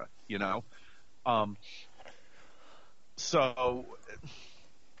 etc. You know, so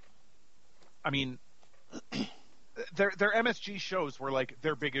I mean, their MSG shows were like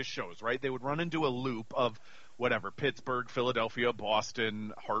their biggest shows, right? They would run into a loop of whatever, Pittsburgh, Philadelphia,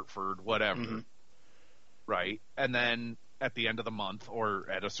 Boston, Hartford, whatever, right? And then at the end of the month or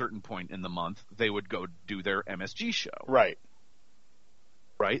at a certain point in the month, they would go do their MSG show. Right.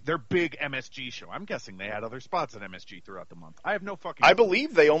 Right? Their big MSG show. I'm guessing they had other spots at MSG throughout the month. I have no fucking I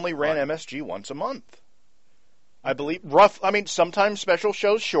believe they only ran MSG once a month. I believe, sometimes special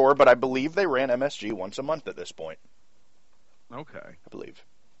shows, sure, but I believe they ran MSG once a month at this point. Okay. I believe.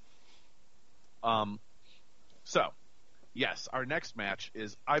 So, yes, our next match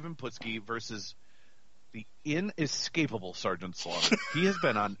is Ivan Putski versus the inescapable Sergeant Slaughter. He has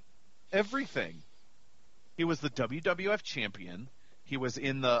been on everything. He was the WWF champion. He was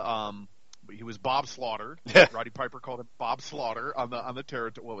in the he was Bob Slaughter. Roddy Piper called him Bob Slaughter on the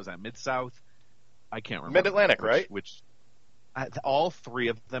territory. What was that? Mid-South? I can't remember. Mid-Atlantic, right? Which all three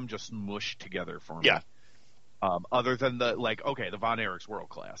of them just mushed together for me. Yeah. Other than the Von Erich's world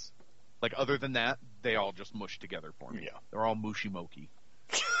class. Like other than that, they all just mushed together for me. Yeah. They're all mushy moky.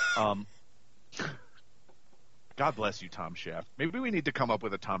 God bless you, Tom Shaft. Maybe we need to come up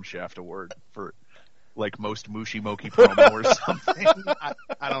with a Tom Shaft award for like most mushy moky promo or something.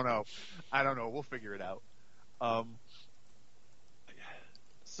 I don't know. We'll figure it out.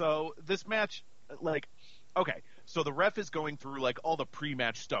 So this match, okay. So the ref is going through like all the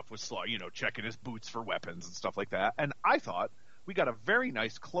pre-match stuff with Slaw, checking his boots for weapons and stuff like that. And I thought we got a very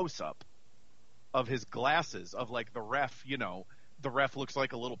nice close-up of his glasses of like the ref, the ref looks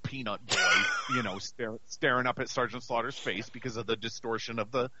like a little peanut boy, staring up at Sergeant Slaughter's face because of the distortion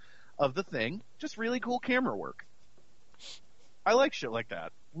of the thing. Just really cool camera work. I like shit like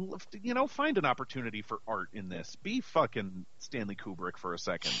that. Find an opportunity for art in this. Be fucking Stanley Kubrick for a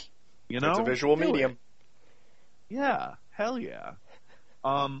second. It's a visual medium. Yeah, hell yeah.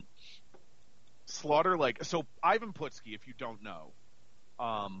 Slaughter, so Ivan Putski, if you don't know,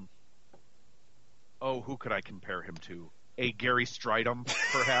 who could I compare him to? A Gary Stridham,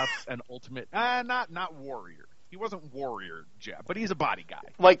 perhaps, an ultimate, not Warrior. He wasn't Warrior, but he's a body guy.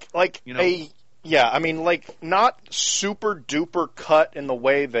 Not super duper cut in the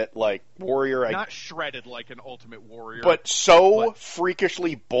way that Warrior. Not shredded like an Ultimate Warrior, but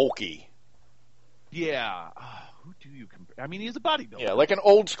freakishly bulky. Yeah. Who do you compare? I mean, he's a bodybuilder. Yeah, like an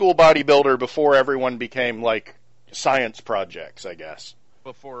old school bodybuilder before everyone became science projects, I guess.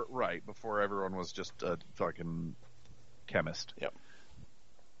 Before everyone was just a fucking chemist. Yep.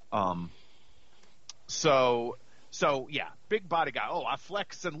 So yeah, big body guy. Oh, I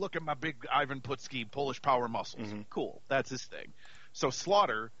flex and look at my big Ivan Putski Polish power muscles. Mm-hmm. Cool, that's his thing. So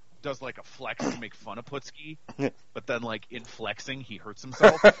Slaughter does a flex to make fun of Putski, but then in flexing he hurts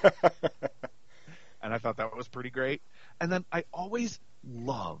himself. And I thought that was pretty great. And then I always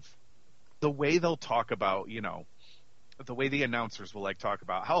love the way they'll talk about, the way the announcers will talk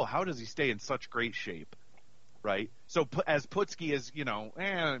about how does he stay in such great shape, right? So as Putski is,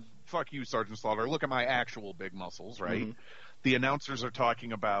 fuck you, Sergeant Slaughter, look at my actual big muscles, right? Mm-hmm. The announcers are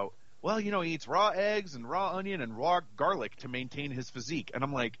talking about, well, he eats raw eggs and raw onion and raw garlic to maintain his physique. And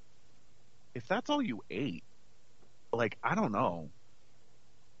I'm like, if that's all you ate, I don't know.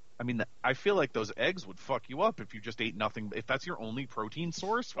 I mean, I feel like those eggs would fuck you up if you just ate nothing. If that's your only protein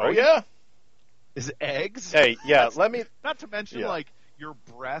source, right? Oh, yeah. Is eggs? Hey, yeah, Not to mention, your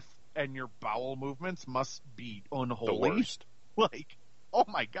breath and your bowel movements must be unholy. The worst. Oh,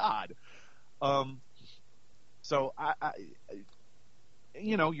 my God. So, I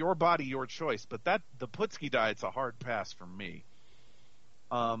your body, your choice. But the Putski diet's a hard pass for me.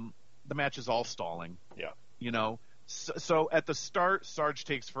 The match is all stalling. Yeah. So at the start, Sarge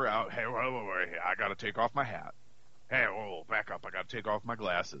takes for out. Hey, wait, I got to take off my hat. Hey, whoa, back up. I got to take off my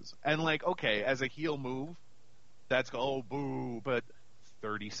glasses. And okay, as a heel move, that's boo. But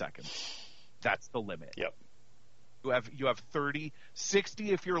 30 seconds. That's the limit. Yep. You have 30,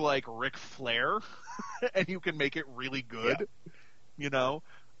 60 if you're Ric Flair, and you can make it really good. Yeah.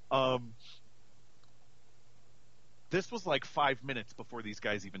 This was 5 minutes before these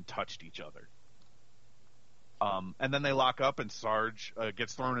guys even touched each other. And then they lock up, and Sarge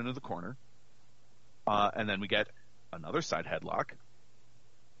gets thrown into the corner. And then we get another side headlock.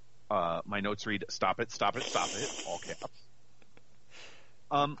 My notes read, stop it, all caps.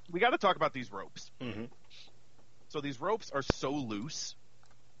 We got to talk about these ropes. Mm-hmm. So these ropes are so loose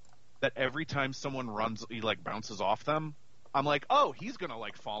that every time someone runs, he like bounces off them, I'm like, oh, he's gonna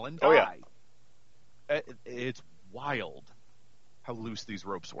like fall and die. Oh, yeah. It's wild how loose these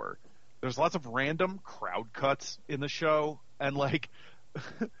ropes were. There's lots of random crowd cuts in the show, and like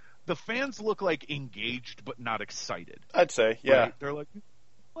the fans look like engaged but not excited. I'd say, yeah. Right? They're like,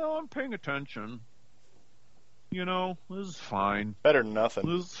 well, I'm paying attention. You know, this is fine. Better than nothing.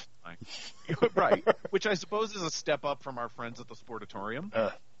 This is fine. Right. Which I suppose is a step up from our friends at the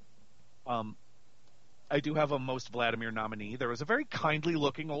Sportatorium. I do have a Most Vladimir nominee. There was a very kindly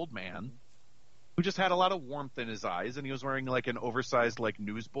looking old man who just had a lot of warmth in his eyes, and he was wearing like an oversized like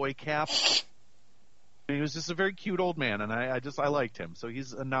newsboy cap. And he was just a very cute old man, and I liked him. So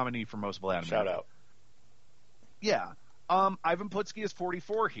he's a nominee for Most Vladimir. Shout out. Yeah. Ivan Putski is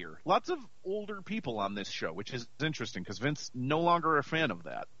 44 here. Lots of older people on this show, which is interesting because Vince no longer a fan of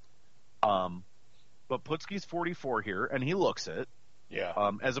that. But Putski's 44 here, and he looks it.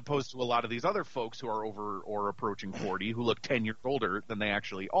 Yeah. As opposed to a lot of these other folks who are over or approaching 40 who look 10 years older than they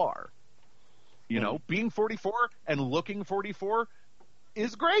actually are. You know, being 44 and looking 44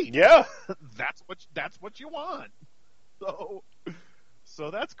 is great. Yeah. That's what you want.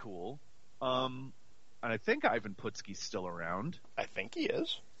 So that's cool. And I think Ivan Putski's still around. I think he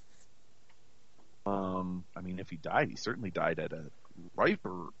is. I mean, if he died, he certainly died at a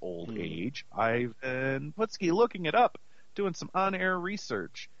riper old age. Ivan Putski, looking it up, doing some on-air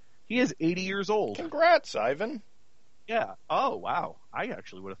research. He is 80 years old. Congrats, Ivan. Yeah. Oh, wow. I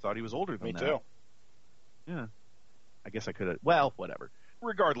actually would have thought he was older than Me that. too. Yeah. I guess I could have. Well, whatever.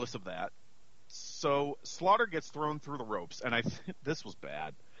 Regardless of that. So Slaughter gets thrown through the ropes, and this was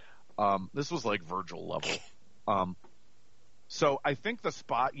bad. This was like Virgil level. So I think the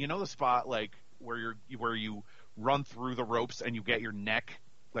spot, the spot like where you run through the ropes and you get your neck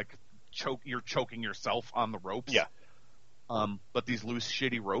like you're choking yourself on the ropes. Yeah. But these loose,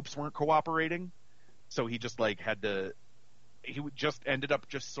 shitty ropes weren't cooperating, so he just like had to. He just ended up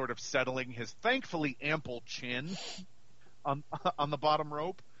just sort of settling his thankfully ample chin on the bottom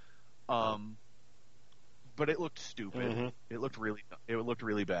rope. But it looked stupid. Mm-hmm. It looked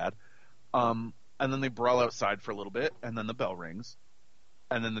really bad. And then they brawl outside for a little bit, and then the bell rings,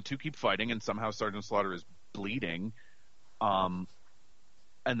 and then the two keep fighting, and somehow Sergeant Slaughter is bleeding. And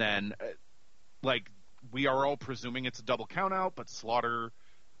then, like, we are all presuming it's a double countout, but Slaughter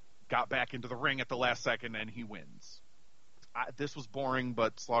got back into the ring at the last second, and he wins. This was boring,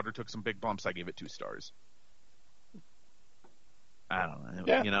 but Slaughter took some big bumps. I gave it 2 stars. I don't know.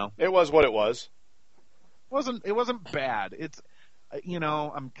 Yeah, it was what it was. It wasn't bad. It's,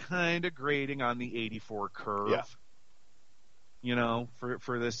 I'm kind of grading on the 84 curve. Yeah.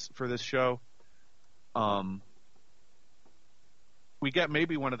 For this show. We get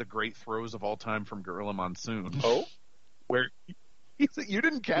maybe one of the great throws of all time from Gorilla Monsoon. Oh, where you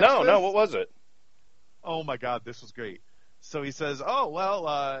didn't catch No, this? no. What was it? Oh my God, this was great. So he says, "Oh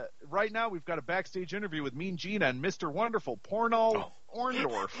well, right now we've got a backstage interview with Mean Gene and Mr. Wonderful Pornall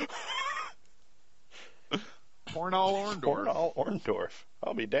Orndorff." Pornall Orndorff. Pornall Orndorff.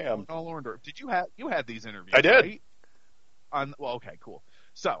 I'll be damned. Pornall Orndorff. Did you had these interviews? I did. Right? Well, okay, cool.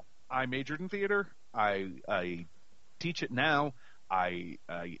 So I majored in theater. I teach it now.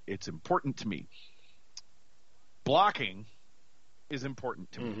 It's important to me. Blocking is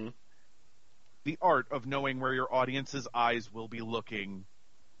important to me. The art of knowing where your audience's eyes will be looking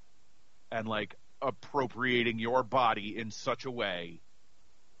and like appropriating your body in such a way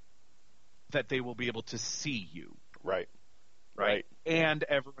that they will be able to see you. Right. And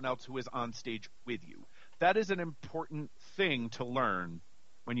everyone else who is on stage with you. That is an important thing to learn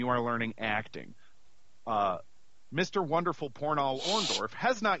when you are learning acting. Mr. Wonderful Pornall Orndorff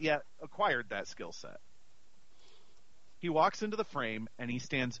has not yet acquired that skill set. He walks into the frame and he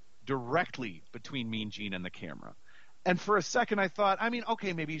stands directly between Mean Gene and the camera. And for a second I thought,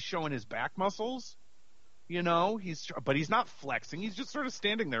 okay, maybe he's showing his back muscles, but he's not flexing. He's just sort of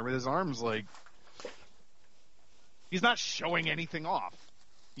standing there with his arms like, he's not showing anything off,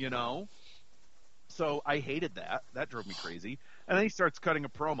 So I hated that. That drove me crazy. And then he starts cutting a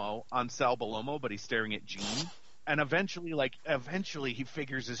promo on Sal Balomo, but he's staring at Gene. And eventually he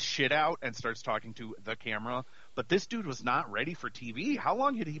figures his shit out and starts talking to the camera. But this dude was not ready for TV. How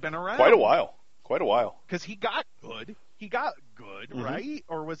long had he been around? Quite a while. Because he got good. Right?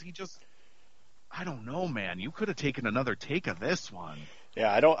 Or was he just... I don't know, man. You could have taken another take of this one.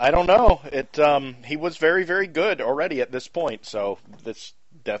 Yeah, I don't know. He was very, very good already at this point, so this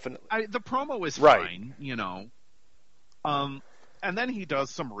definitely... The promo is fine, and then he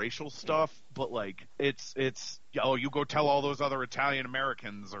does some racial stuff, but like, it's you go tell all those other Italian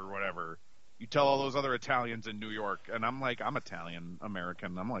Americans or whatever, You tell all those other Italians in New York, and I'm like, I'm Italian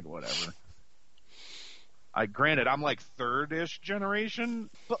American. I'm like, whatever. Granted, I'm like third-ish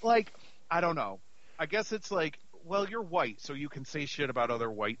generation, but like, I don't know. I guess it's like, well, you're white, so you can say shit about other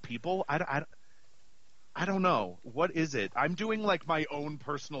white people. I don't know. What is it? I'm doing like my own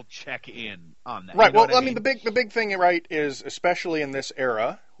personal check-in on that. Right. You know Well, what I mean, the big thing, right, is especially in this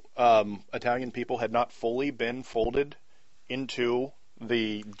era, Italian people had not fully been folded into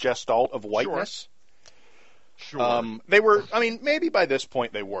the gestalt of whiteness. Sure. They were. I mean, maybe by this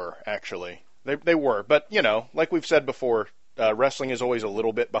point they were actually. They were, but you know, like we've said before, wrestling is always a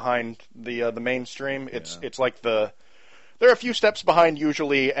little bit behind the mainstream. It's like they're a few steps behind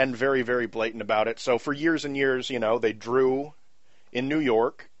usually, and very very blatant about it. So for years and years, you know, they drew in New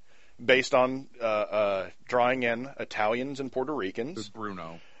York based on drawing in Italians and Puerto Ricans.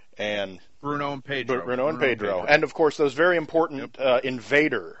 Bruno and Pedro. And of course those very important the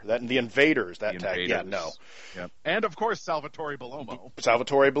invaders that tag. Invaders. Yeah, no. Yep. And of course Salvatore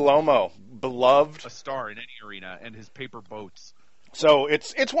Belomo, beloved, a star in any arena, and his paper boats. So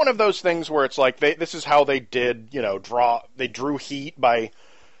it's one of those things where it's like this is how they did, you know, they drew heat by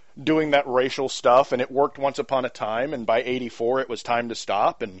doing that racial stuff, and it worked once upon a time, and by '84 it was time to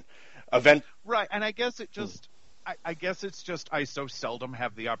stop and Right, and I guess it just I guess it's just I so seldom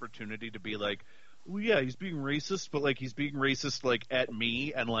have the opportunity to be like, well, yeah, he's being racist, but like he's being racist like at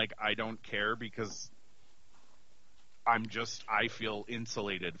me, and like I don't care because I feel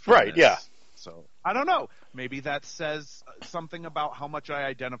insulated from right, this. yeah. So I don't know. Maybe that says something about how much I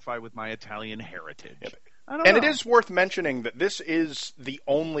identify with my Italian heritage. Yep. I don't know. It is worth mentioning that this is the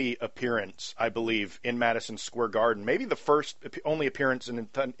only appearance, I believe, in Madison Square Garden, maybe the only appearance in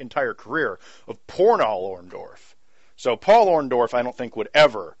an entire career of Paul Orndorff. So Paul Orndorff, I don't think, would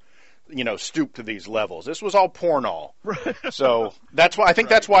ever, you know, stoop to these levels. This was all Pornall. Right. So that's why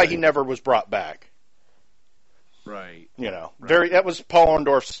that's why he never was brought back. Right. You know, Right. that was Paul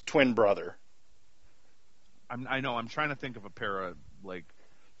Orndorff's twin brother. I know. I'm trying to think of a pair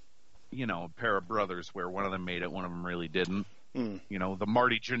of brothers where one of them made it, one of them really didn't. You know, the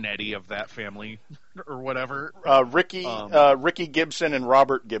Marty Jannetty of that family, or whatever. Ricky Gibson and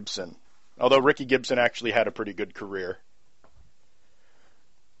Robert Gibson. Although Ricky Gibson actually had a pretty good career.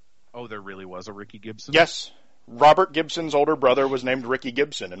 Oh, there really was a Ricky Gibson? Yes. Robert Gibson's older brother was named Ricky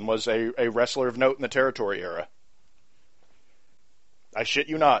Gibson and was a wrestler of note in the Territory era. I shit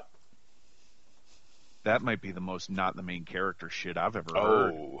you not. That might be the most not the main character shit I've ever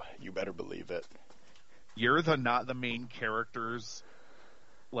heard. Oh, you better believe it. You're the not the main character's,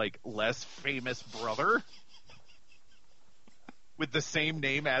 like, less famous brother? With the same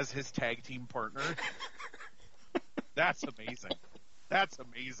name as his tag team partner? That's amazing. That's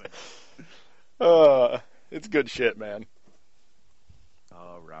amazing. It's good shit, man.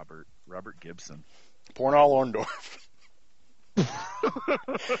 Oh, Robert Gibson. Pornall Orndorff.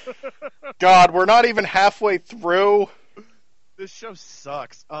 God, we're not even halfway through. This show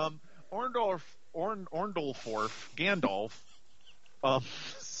sucks. Orndorff, Gandalf,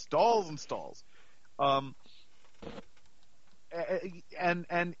 stalls.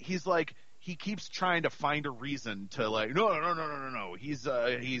 And he's like, he keeps trying to find a reason to like, no. He's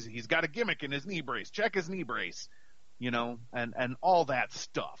got a gimmick in his knee brace. Check his knee brace, you know, and all that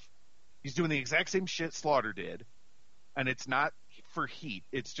stuff. He's doing the exact same shit Slaughter did. And it's not for heat.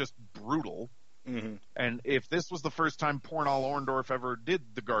 It's just brutal. Mm-hmm. And if this was the first time Pornall Orndorff ever did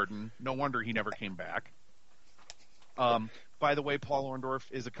the Garden, no wonder he never came back. By the way, Paul Orndorff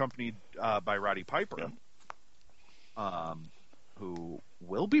is accompanied by Roddy Piper, who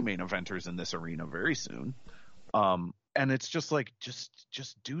will be main eventers in this arena very soon. And it's just like,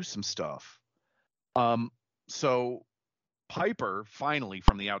 just do some stuff. So Piper finally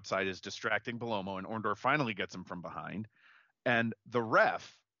from the outside is distracting Belomo, and Orndorff finally gets him from behind, and the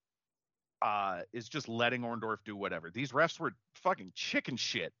ref is just letting Orndorff do whatever. These refs were fucking chicken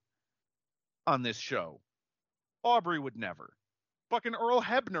shit on this show. Aubrey would never. Fucking Earl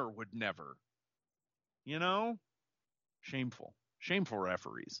Hebner would never. You know? Shameful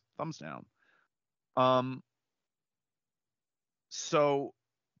referees. Thumbs down. So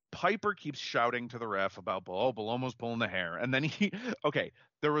Piper keeps shouting to the ref about, Belomo's pulling the hair. And then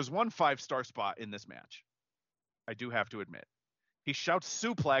there was one 5-star spot in this match. I do have to admit. He shouts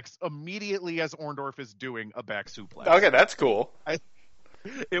suplex immediately as Orndorff is doing a back suplex. Okay, that's cool.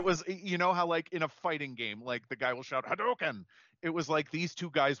 It was, you know how like in a fighting game, like the guy will shout Hadouken. It was like these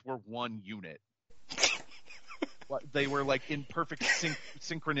two guys were one unit. They were like in perfect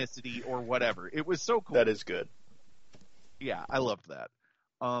synchronicity or whatever. It was so cool. That is good. Yeah, I loved that.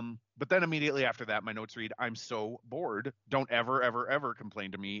 But then immediately after that, my notes read, I'm so bored. Don't ever, ever, ever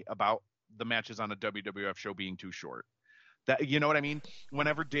complain to me about the matches on a WWF show being too short. That, you know what I mean?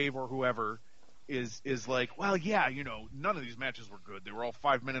 Whenever Dave or whoever is like, well, yeah, none of these matches were good. They were all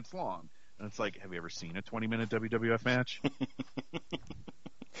 5 minutes long. And it's like, have you ever seen a 20-minute WWF match?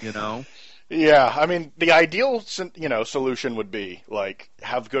 Yeah, I mean, the ideal, solution would be, like,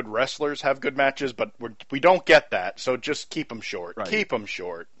 have good wrestlers, have good matches, but we don't get that, so just keep them short. Right. Keep them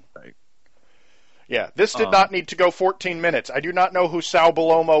short. Right. Yeah, this did not need to go 14 minutes. I do not know who Sal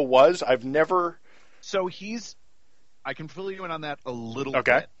Bellomo was. I've never... So I can fill you in on that a little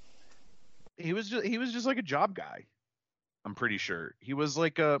bit. He was just like a job guy. I'm pretty sure. He was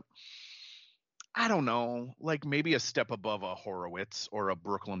like I don't know, like maybe a step above a Horowitz or a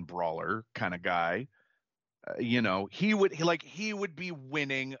Brooklyn Brawler kind of guy. He would be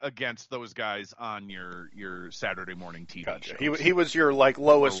winning against those guys on your Saturday morning TV Gotcha. shows. He was your like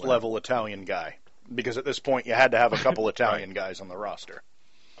lowest level Italian guy, because at this point you had to have a couple Italian right. guys on the roster.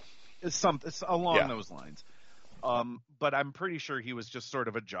 It's along those lines. But I'm pretty sure he was just sort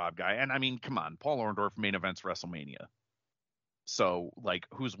of a job guy. And I mean, come on, Paul Orndorff main events WrestleMania. So, like,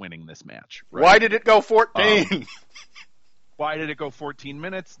 who's winning this match? Right? Why did it go 14? Why did it go 14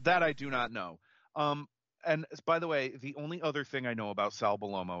 minutes? That I do not know. And by the way, the only other thing I know about Sal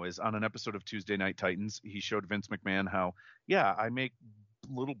Bellomo is on an episode of Tuesday Night Titans, he showed Vince McMahon how, I make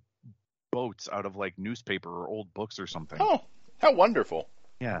little boats out of, like, newspaper or old books or something. Oh, how wonderful.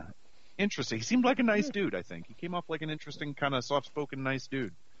 Yeah. Interesting. He seemed like a nice dude, I think. He came off like an interesting, kind of soft-spoken, nice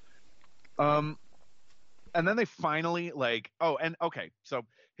dude. And then they finally, so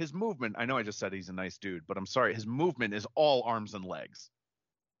his movement, I know I just said he's a nice dude, but I'm sorry, his movement is all arms and legs.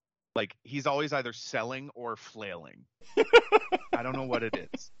 Like, he's always either selling or flailing. I don't know what it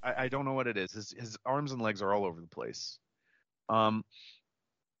is. I don't know what it is. His arms and legs are all over the place. And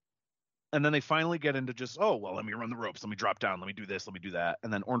then they finally get into just, let me run the ropes, let me drop down, let me do this, let me do that.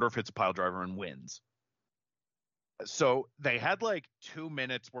 And then Orndorff hits a pile driver and wins. So they had like 2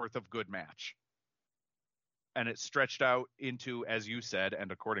 minutes worth of good match. And it stretched out into, as you said,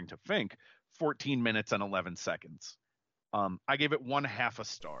 and according to Fink, 14 minutes and 11 seconds. I gave it 1/2 a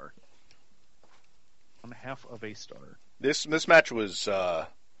star. 1/2 of a star. This match was, I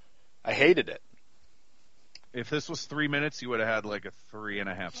hated it. If this was 3 minutes, you would have had like a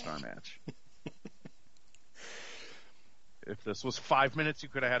 3.5 star match. If this was 5 minutes, you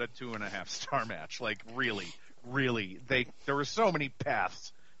could have had a 2.5 star match. Like, really, there were so many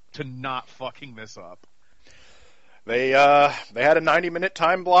paths to not fucking this up. They had a 90-minute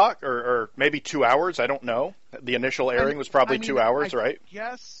time block, or maybe 2 hours. I don't know. The initial airing was probably 2 hours, right?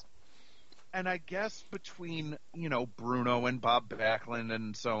 Yes. And I guess between, Bruno and Bob Backlund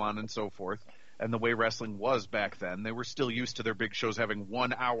and so on and so forth, and the way wrestling was back then, they were still used to their big shows having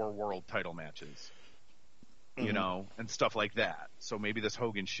 1 hour world title matches, and stuff like that. So maybe this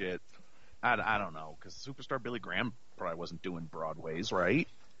Hogan shit, I don't know, because Superstar Billy Graham probably wasn't doing Broadways, right?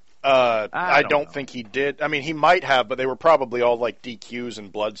 I don't think he did. I mean, he might have, but they were probably all like DQs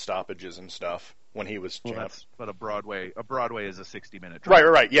and blood stoppages and stuff when he was champ. But a Broadway is a 60-minute.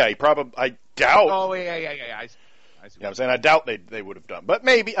 Right. Yeah, I doubt. Oh, yeah. I see. Yeah, I'm saying I doubt they would have done, but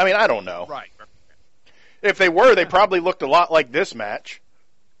maybe. I mean, I don't know. Right. If they were, they probably looked a lot like this match.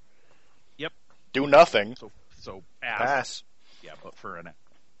 Yep. Do nothing. So pass. Yeah, but for an.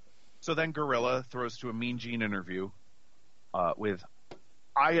 So then Gorilla throws to a Mean Gene interview, with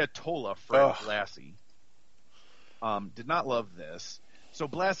Ayatollah Fred Blassie. Did not love this. So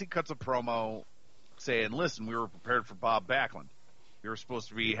Blassie cuts a promo saying, listen, we were prepared for Bob Backlund. We were supposed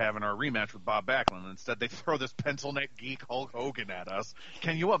to be having our rematch with Bob Backlund. Instead, they throw this pencil neck geek Hulk Hogan at us.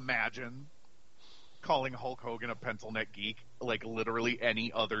 Can you imagine calling Hulk Hogan a pencil neck geek like literally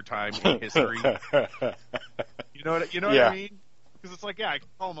any other time in history? You know what I mean? Because it's like, I can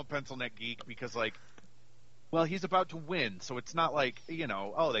call him a pencil neck geek because, like, well, he's about to win, so it's not like,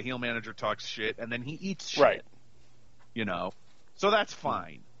 the heel manager talks shit and then he eats shit. Right. So that's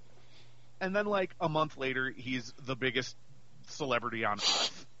fine. And then, like, a month later, he's the biggest celebrity on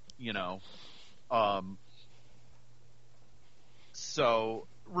earth, So,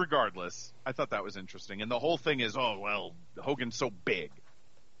 regardless, I thought that was interesting. And the whole thing is, Hogan's so big,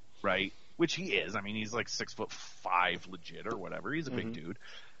 right? Which he is. I mean, he's like 6'5" legit or whatever. He's a big dude.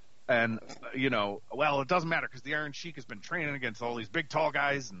 And, it doesn't matter because the Iron Sheik has been training against all these big, tall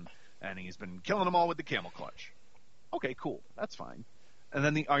guys, and he's been killing them all with the camel clutch. Okay, cool. That's fine. And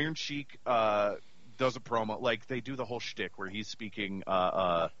then the Iron Sheik does a promo. Like, they do the whole shtick where he's speaking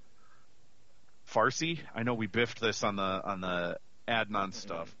Farsi. I know we biffed this on the Adnan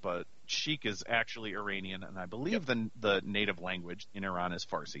stuff, but Sheik is actually Iranian, and I believe the native language in Iran is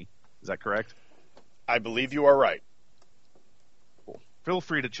Farsi. Is that correct? I believe you are right. Cool. Feel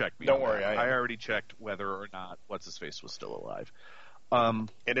free to check me. Don't worry, I already checked whether or not What's-His-Face was still alive.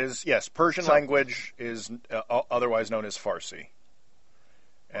 It is, yes, Persian language is otherwise known as Farsi.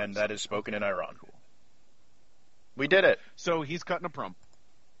 And that is spoken in Iran. Cool. We did it. So he's cutting a promo.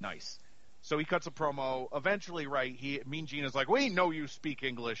 Nice. So he cuts a promo. Eventually, right, Mean Gene is like, we know you speak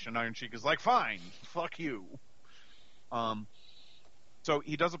English. And Iron Sheik is like, fine, fuck you. So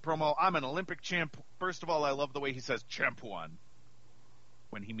he does a promo. I'm an Olympic champ. First of all, I love the way he says champ one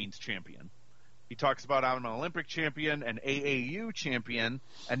when he means champion. He talks about I'm an Olympic champion, an AAU champion,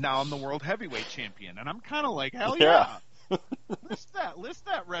 and now I'm the world heavyweight champion. And I'm kind of like, hell yeah. List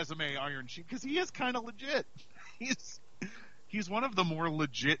that resume, Iron Sheik, because he is kind of legit. He's one of the more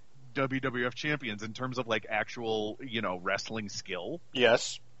legit WWF champions in terms of like actual, wrestling skill.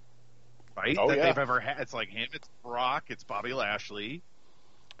 Yes. Right? Oh, they've ever had. It's like him, it's Brock, it's Bobby Lashley.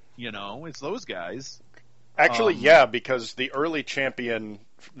 It's those guys. Actually, yeah, because the early champion,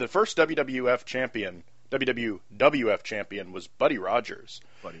 the first WWF champion was Buddy Rogers.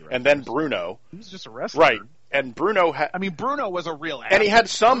 And then Bruno. He was just a wrestler. Right. And Bruno Bruno was a real athlete. And he had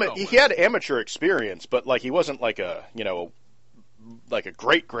he had amateur experience, but like he wasn't like a, like a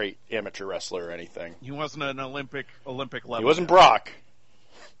great amateur wrestler or anything. He wasn't an Olympic level. He wasn't Brock.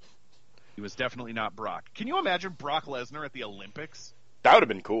 He was definitely not Brock. Can you imagine Brock Lesnar at the Olympics? That would have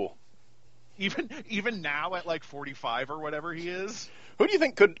been cool. Even now at like 45 or whatever he is. Who do you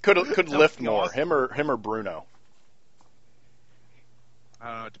think could lift more, him or Bruno? I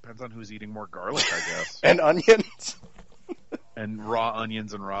don't know. It depends on who's eating more garlic, I guess. And onions. And raw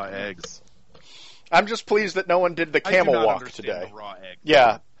onions and raw eggs. I'm just pleased that no one did the camel walk today. The raw egg.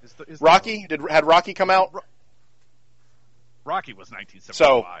 Yeah. Rocky had Rocky come out? Rocky was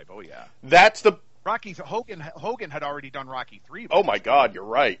 1975. Oh yeah. That's the Hogan had already done Rocky 3. Oh my God, you're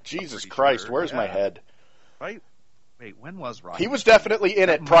right. Jesus Christ, where's my head? Right. Wait, when was Rocky? He was definitely in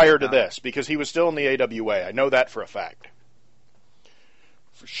it prior to this because he was still in the AWA. I know that for a fact.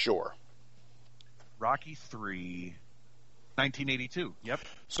 For sure. Rocky 3, 1982. Yep.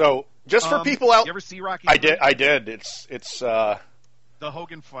 So, just for people out, you ever see Rocky 3? I did. It's the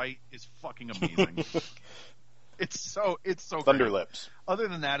Hogan fight is fucking amazing. It's so Thunder great. Lips. Other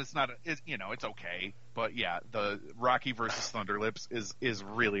than that, it's not. It's okay. But yeah, the Rocky versus Thunder Lips is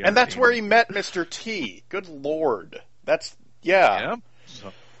really. And that's where he met Mr. T. Good Lord, that's yeah.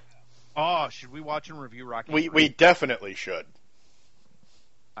 So, should we watch and review Rocky? We definitely should.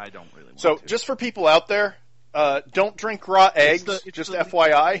 I don't really want to. Just for people out there, don't drink raw eggs. Just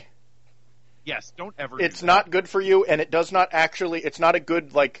FYI. Yes, don't ever. It's not good for you, and it does not actually. It's not a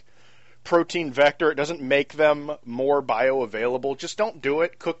good protein vector. It doesn't make them more bioavailable. Just don't do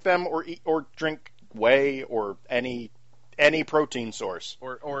it. Cook them or drink whey or any protein source.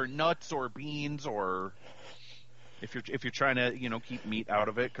 Or nuts or beans or if you're trying to, keep meat out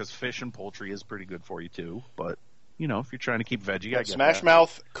of it, because fish and poultry is pretty good for you too. But, if you're trying to keep veggie, I get Smash that.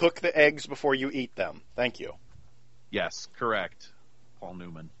 Mouth, cook the eggs before you eat them. Thank you. Yes, correct. Paul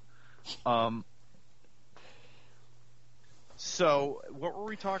Newman. So, what were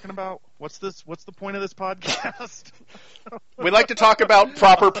we talking about? What's the point of this podcast? We like to talk about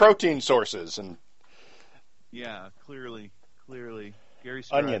proper protein sources and yeah, clearly, Gary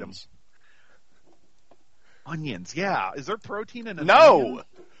Stridham. Onions, yeah. Is there protein in an onion?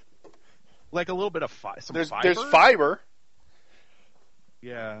 Like a little bit of fiber. There's fiber.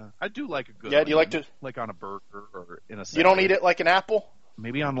 Yeah, I do like a good. Yeah, onion, do you like to on a burger or in a? Salad. You don't eat it like an apple?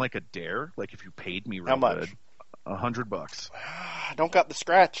 Maybe on like a dare. Like if you paid me real How much? Good. $100. Don't got the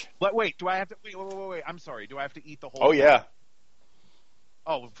scratch. But wait, do I have to wait? I'm sorry. Do I have to eat the whole? Oh yeah.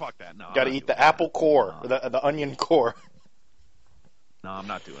 Oh fuck that! No, got to eat the apple core, or the onion core. No, I'm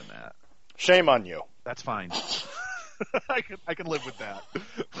not doing that. Shame on you. That's fine. I can live with that.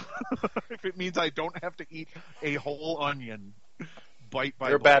 If it means I don't have to eat a whole onion, bite by bite.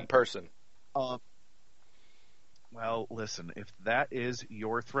 You're a bad person. Well, listen, if that is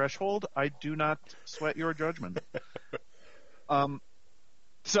your threshold, I do not sweat your judgment.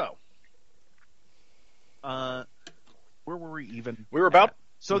 So, where were we even? We were about.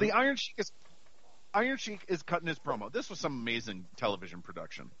 So the Iron Sheik is cutting his promo. This was some amazing television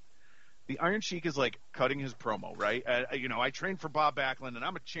production. The Iron Sheik is cutting his promo, right? I trained for Bob Backlund, and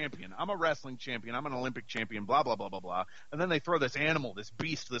I'm a champion. I'm a wrestling champion. I'm an Olympic champion. Blah blah blah blah blah. And then they throw this animal, this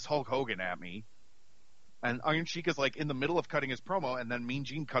beast, this Hulk Hogan at me. And Iron Sheik is in the middle of cutting his promo, and then Mean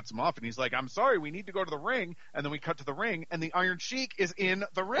Gene cuts him off, and he's like, "I'm sorry, we need to go to the ring." And then we cut to the ring, and the Iron Sheik is in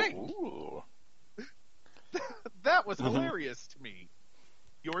the ring. Ooh. That was hilarious to me.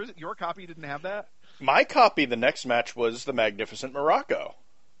 Your copy didn't have that? My copy, the next match was the Magnificent Morocco.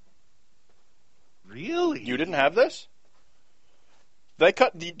 Really? You didn't have this? They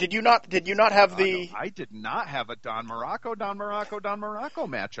cut. Did you not? Did you not have the? I did not have a Don Morocco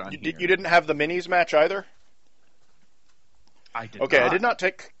match on here. You didn't have the minis match either. I did. Okay, not. I did not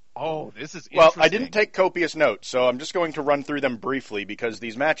take. Oh, this is well. interesting. I didn't take copious notes, so I'm just going to run through them briefly because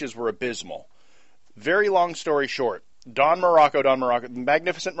these matches were abysmal. Very long story short, Don Morocco,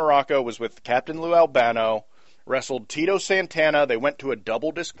 Magnificent Morocco was with Captain Lou Albano, wrestled Tito Santana. They went to a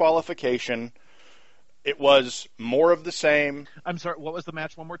double disqualification. It was more of the same. I'm sorry, what was the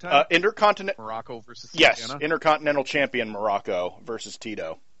match one more time? Intercontinental Morocco versus Yes, Santana? Intercontinental Champion Morocco versus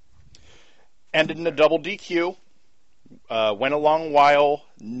Tito. Ended in a double DQ. Went a long while.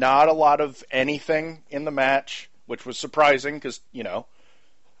 Not a lot of anything in the match, which was surprising because, you know,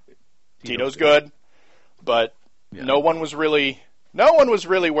 Tito's good. But yeah. no one was really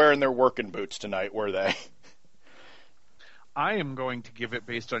wearing their working boots tonight, were they? I am going to give it,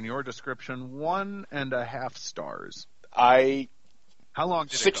 based on your description, 1.5 stars. How long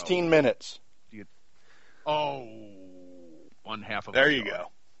did 16 it go? minutes. One half of There a you star.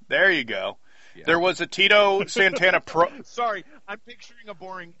 go. There you go. Yeah. There was a Tito Santana Sorry, I'm picturing a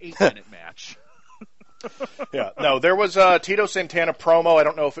boring 8-minute match. Yeah, no, there was a Tito Santana promo. I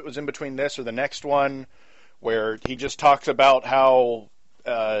don't know if it was in between this or the next one, where he just talks about how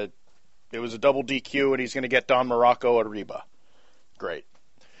it was a double DQ and he's going to get Don Morocco at Reba. Great.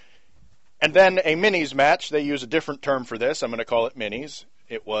 And then a minis match. They use a different term for this. I'm going to call it minis.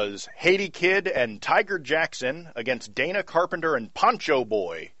 It was Haiti Kid and Tiger Jackson against Dana Carpenter and Poncho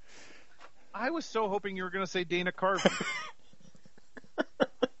Boy. I was so hoping you were going to say Dana Carvey.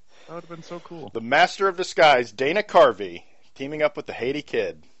 That would have been so cool. The Master of Disguise, Dana Carvey, teaming up with the Haiti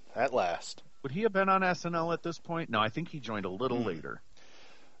Kid at last. Would he have been on SNL at this point? No, I think he joined a little later.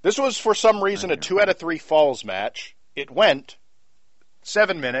 This was, for some reason, a 2 out of 3 falls match. It went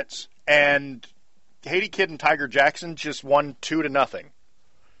 7 minutes, and Haiti Kid and Tiger Jackson just won 2-0.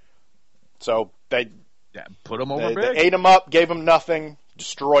 So they put them over big. They ate them up, gave them nothing,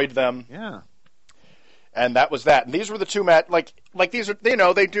 destroyed them. Yeah. And that was that. And these were the two like these are, you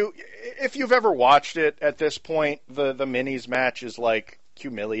know, they do. If you've ever watched it at this point, the minis match is like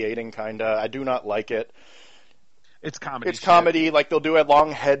humiliating, kinda. I do not like it. It's comedy. It's comedy. Like they'll do a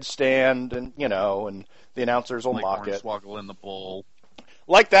long headstand, and you know, and the announcers will mock it. Hornswoggle in the bull.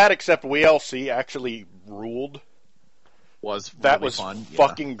 Like that, except WLC actually ruled. That was fun.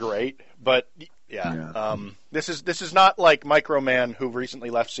 Fucking great. But yeah. This is not like Microman, who recently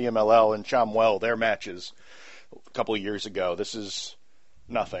left CMLL, and Chomwell, their matches a couple of years ago. This is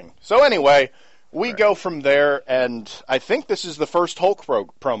nothing. So anyway, we go from there, and I think this is the first Hulk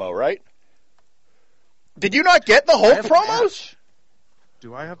promo, right? Did you not get the Hulk promos?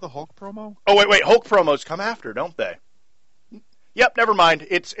 Do I have the Hulk promo? Oh, wait. Hulk promos come after, don't they? Yep, never mind.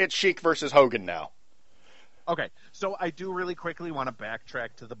 It's Sheik versus Hogan now. Okay, so I do really quickly want to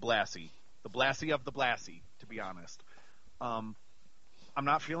backtrack to the Blassie of the Blassie, to be honest. I'm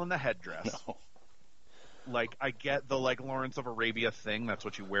not feeling the headdress. No. Like, I get the, like, Lawrence of Arabia thing. That's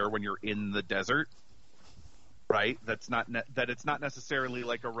what you wear when you're in the desert, right? That's not that it's not necessarily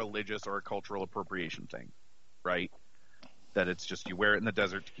like a religious or a cultural appropriation thing, right? That it's just you wear it in the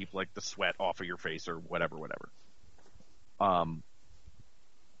desert to keep, like, the sweat off of your face or whatever.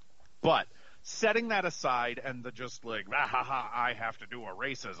 But setting that aside and the just like, I have to do a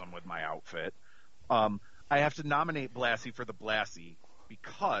racism with my outfit, I have to nominate Blassie for the Blassie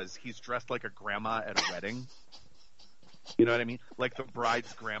because he's dressed like a grandma at a wedding. You know what I mean? Like the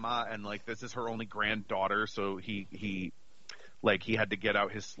bride's grandma, and like this is her only granddaughter, so he had to get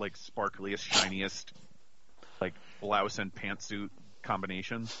out his like sparkliest, shiniest like blouse and pantsuit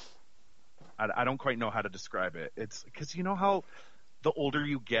combination. I don't quite know how to describe it. It's because you know how the older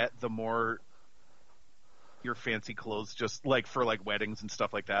you get, the more your fancy clothes, just like for like weddings and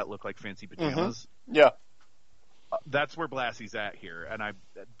stuff like that, look like fancy pajamas. Mm-hmm. Yeah. That's where Blassie's at here, and I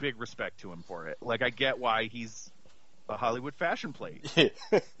big respect to him for it. Like, I get why he's a Hollywood fashion plate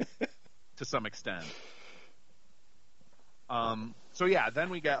to some extent. So yeah, then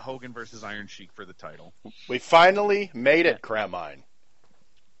we got Hogan versus Iron Sheik for the title. We finally made it, Cramine.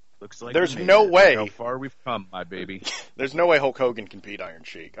 Looks like there's no way. Look how far we've come, my baby. There's no way Hulk Hogan can beat Iron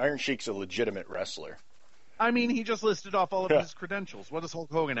Sheik. Iron Sheik's a legitimate wrestler. I mean, he just listed off all of his credentials. What does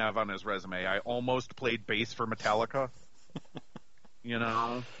Hulk Hogan have on his resume? I almost played bass for Metallica. You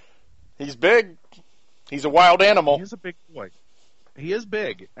know? He's big. He's a wild animal. He's a big boy. He is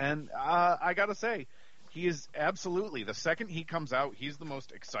big. And I gotta say, he is absolutely, the second he comes out, he's the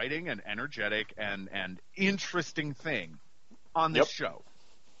most exciting and energetic and interesting thing on this show.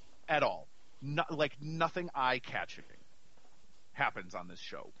 at all. Nothing eye-catching happens on this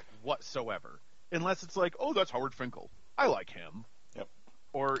show whatsoever. Unless it's like, oh, that's Howard Finkel. I like him. Yep.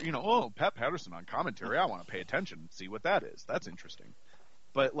 Or, oh, Pat Patterson on commentary. I want to pay attention and see what that is. That's interesting.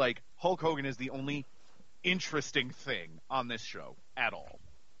 But, Hulk Hogan is the only interesting thing on this show at all.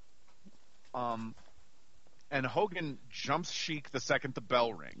 And Hogan jumps Sheik the second the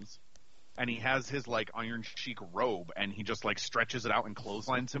bell rings. And he has his, Iron Sheik robe, and he just, stretches it out and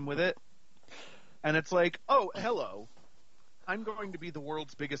clotheslines him with it. And it's like, oh, hello. I'm going to be the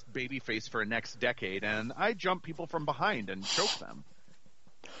world's biggest babyface for the next decade, and I jump people from behind and choke them.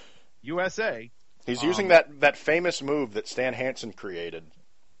 USA. He's using that famous move that Stan Hansen created,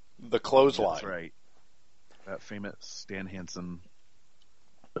 the clothesline. That's right. That famous Stan Hansen.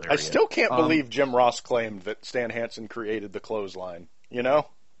 I still can't believe Jim Ross claimed that Stan Hansen created the clothesline.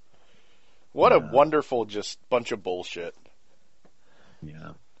 What a wonderful just bunch of bullshit.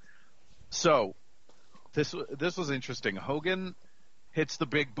 Yeah. So, this was interesting. Hogan hits the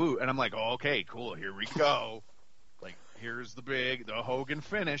big boot, and I'm like, oh, okay, cool, here we go. Here's the Hogan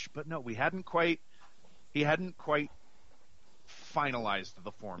finish. But no, he hadn't quite finalized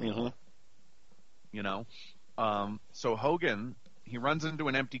the formula. Mm-hmm. So Hogan, he runs into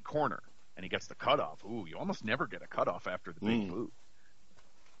an empty corner, and he gets the cutoff. Ooh, you almost never get a cutoff after the big boot.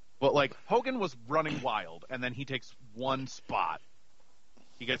 But, Hogan was running wild, and then he takes one spot.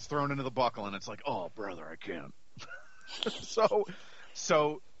 He gets thrown into the buckle, and it's like, oh, brother, I can't.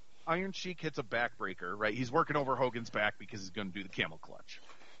 So Iron Sheik hits a backbreaker, right? He's working over Hogan's back because he's going to do the camel clutch.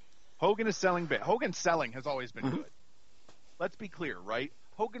 Hogan is selling bit. Hogan's selling has always been good. Let's be clear, right?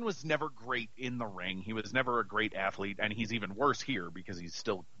 Hogan was never great in the ring. He was never a great athlete, and he's even worse here because he's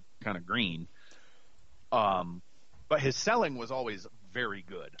still kind of green. But his selling was always very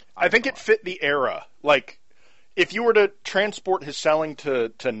good. I think it fit the era. If you were to transport his selling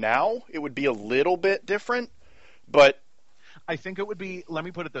to now, it would be a little bit different, but I think it would be, let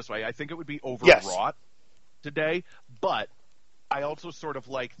me put it this way, I think it would be overwrought today, but I also sort of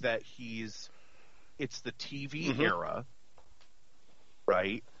like that it's the TV era,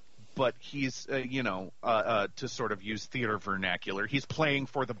 right? But he's, to sort of use theater vernacular, he's playing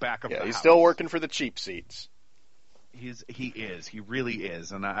for the back of the house. He's still working for the cheap seats. He really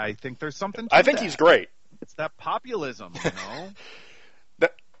is, and I think there's something to I think that. He's great. It's that populism,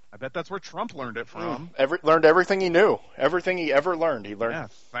 I bet that's where Trump learned it from. Learned everything he knew. Everything he ever learned, he learned. Yeah,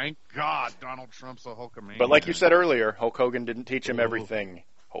 thank God Donald Trump's a Hulkamaniac. But like you said earlier, Hulk Hogan didn't teach him everything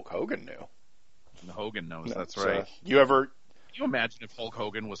Hulk Hogan knew. Hogan knows, that's right. Can you imagine if Hulk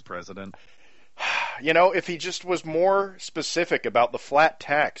Hogan was president? If he just was more specific about the flat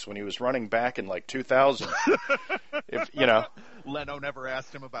tax when he was running back in 2000. Leno never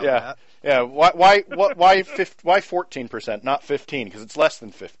asked him about that. Yeah. Why 14%, not 15? Because it's less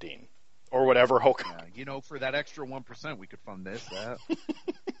than 15, or whatever. Hulk. Yeah, for that extra 1%, we could fund this,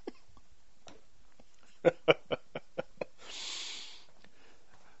 that.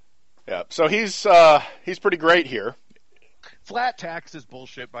 Yeah. So he's pretty great here. Flat tax is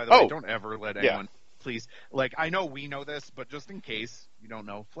bullshit, by the way. Don't ever let anyone, please. I know we know this, but just in case you don't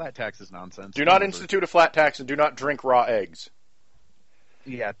know, flat tax is nonsense. Do not institute a flat tax, and do not drink raw eggs.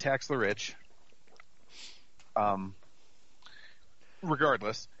 Yeah, tax the rich.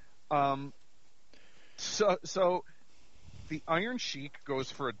 Regardless. So the Iron Sheik goes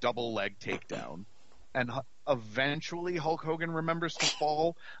for a double leg takedown, and eventually Hulk Hogan remembers to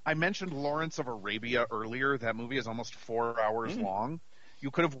fall. I mentioned Lawrence of Arabia earlier. That movie is almost 4 hours long. You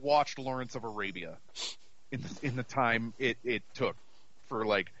could have watched Lawrence of Arabia in the time it took for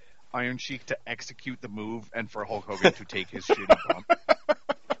Iron Sheik to execute the move and for Hulk Hogan to take his shitty bump.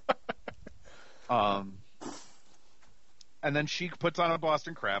 And then Sheik puts on a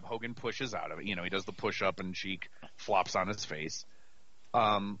Boston Crab. Hogan pushes out of it. He does the push-up, and Sheik flops on his face.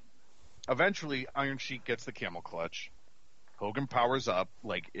 Eventually, Iron Sheik gets the camel clutch. Hogan powers up,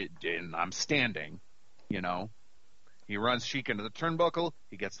 and I'm standing, He runs Sheik into the turnbuckle.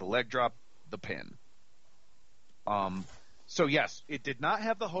 He gets the leg drop, the pin. So, yes, it did not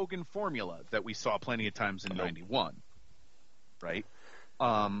have the Hogan formula that we saw plenty of times in 91, right?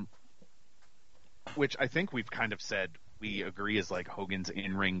 Which I think we've kind of said we agree is Hogan's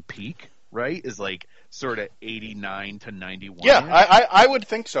in-ring peak, right? Is sort of 89 to 91. Yeah, I would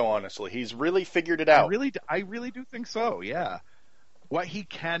think so, honestly. He's really figured it out. I really do think so, yeah. What he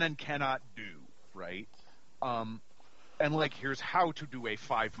can and cannot do, right? And here's how to do a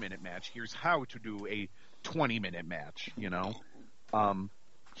 5-minute match. Here's how to do a 20-minute match,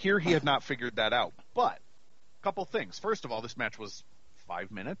 Here he had not figured that out. But, a couple things. First of all, this match was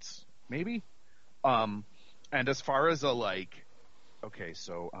 5 minutes, maybe? And as far as a okay,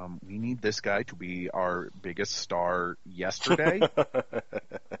 so we need this guy to be our biggest star yesterday.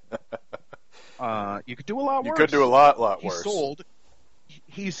 You could do a lot worse. You could do a lot worse.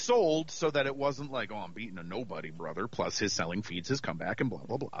 He sold so that it wasn't like, oh, I'm beating a nobody, brother. Plus, his selling feeds his comeback and blah,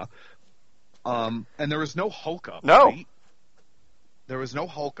 blah, blah. And there was no Hulk up. No. Right? There was no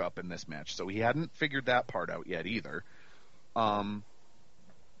Hulk up in this match, so he hadn't figured that part out yet either.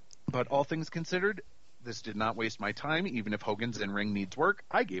 But all things considered, this did not waste my time, even if Hogan's in-ring needs work.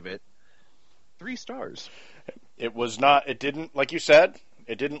 I gave it 3 stars. It didn't, like you said,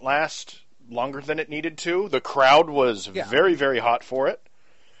 it didn't last longer than it needed to. The crowd was very, very hot for it.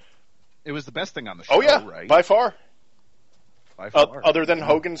 It was the best thing on the show, right? By far. By far. Other than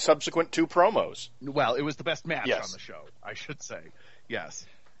Hogan's subsequent 2 promos. Well, it was the best match on the show, I should say. Yes.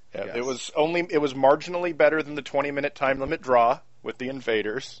 Yeah, yes. It was marginally better than the 20-minute time limit draw with the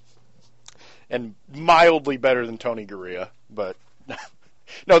Invaders. And mildly better than Tony Garea, but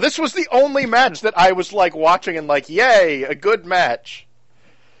no, this was the only match that I was like watching and like, yay, a good match.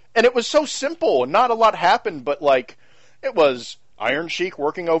 And it was so simple, and not a lot happened, but like, it was Iron Sheik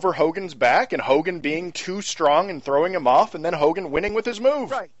working over Hogan's back, and Hogan being too strong and throwing him off, and then Hogan winning with his move.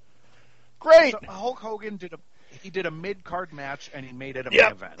 Right. Great. So Hulk Hogan did a mid-card match, and he made it a main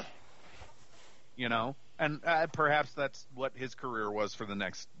event. You know? And perhaps that's what his career was for the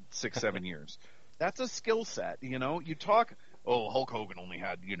next 6-7 years. That's a skill set, you know? You talk, Hulk Hogan only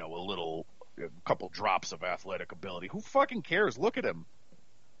had, a couple drops of athletic ability. Who fucking cares? Look at him.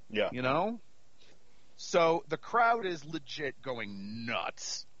 Yeah. You know? So the crowd is legit going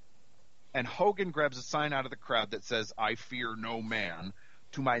nuts. And Hogan grabs a sign out of the crowd that says, "I fear no man."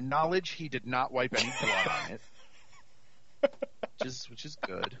 To my knowledge, he did not wipe any blood on it. Which is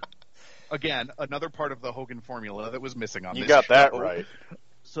good. Again, another part of the Hogan formula that was missing on this show. You got that right.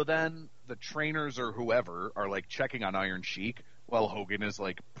 So then the trainers or whoever are like checking on Iron Sheik while Hogan is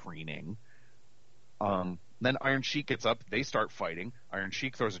like preening. Then Iron Sheik gets up, they start fighting. Iron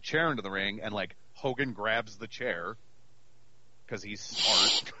Sheik throws a chair into the ring, and like Hogan grabs the chair because he's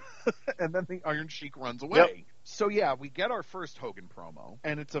smart. And then the Iron Sheik runs away. Yep. So yeah, we get our first Hogan promo,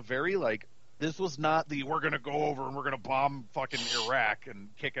 and it's a very like, this was not the we're going to go over and we're going to bomb fucking Iraq and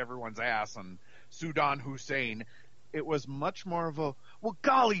kick everyone's ass on Saddam Hussein. It was much more of a, well,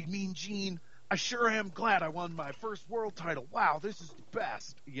 golly, Mean Gene, I sure am glad I won my first world title. Wow, this is the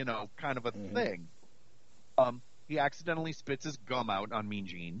best, kind of a thing. He accidentally spits his gum out on Mean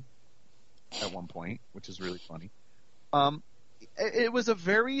Gene at one point, which is really funny. It was a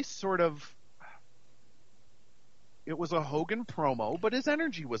very sort of, it was a Hogan promo, but his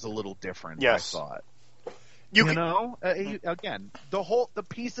energy was a little different. Yes. I thought. Again, the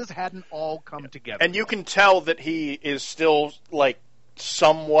pieces hadn't all come together. And you can tell that he is still like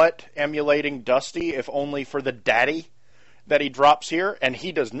somewhat emulating Dusty, if only for the daddy that he drops here. And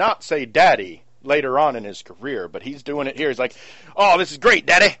he does not say daddy later on in his career, but he's doing it here. He's like, "Oh, this is great,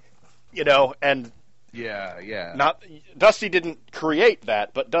 daddy," and yeah. Not Dusty didn't create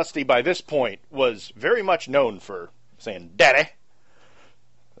that, but Dusty by this point was very much known for saying "daddy."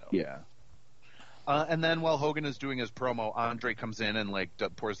 Yeah. And then while Hogan is doing his promo, Andre comes in and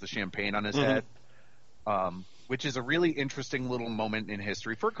pours the champagne on his head, which is a really interesting little moment in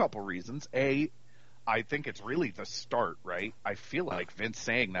history for a couple reasons. A, I think it's really the start, right? I feel like Vince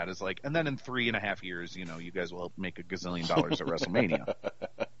saying that is like, and then in 3.5 years, you guys will make $1 gazillion at WrestleMania.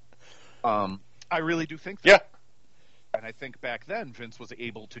 I really do think that. Yeah. And I think back then Vince was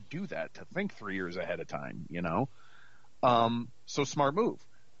able to do that, to think 3 years ahead of time, So smart move.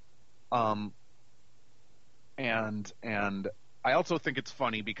 And I also think it's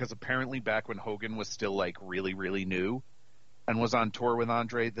funny because apparently back when Hogan was still like really, really new and was on tour with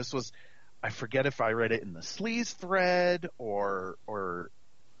Andre, this was, I forget if I read it in the Sleaze thread or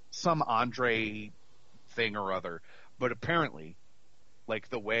some Andre thing or other, but apparently like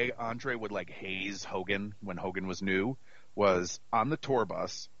the way Andre would like haze Hogan when Hogan was new was on the tour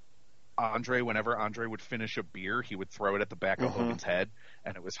bus. Whenever Andre would finish a beer, he would throw it at the back of Hogan's head,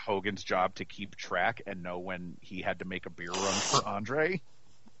 and it was Hogan's job to keep track and know when he had to make a beer run for Andre.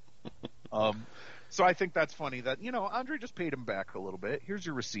 So I think that's funny that, Andre just paid him back a little bit. Here's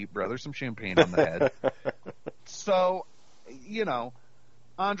your receipt, brother, some champagne on the head. So,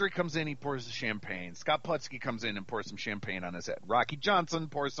 Andre comes in, he pours the champagne. Scott Putski comes in and pours some champagne on his head. Rocky Johnson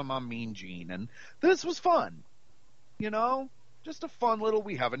pours some on Mean Gene, and this was fun. Just a fun little,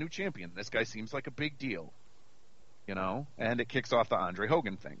 we have a new champion. This guy seems like a big deal. And it kicks off the Andre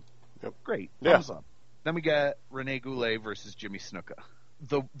Hogan thing. Yep. Great. Thumbs up. Then we get Rene Goulet versus Jimmy Snuka.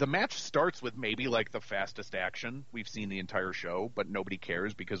 The match starts with maybe like the fastest action we've seen the entire show, but nobody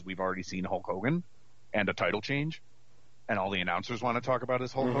cares because we've already seen Hulk Hogan and a title change. and all the announcers want to talk about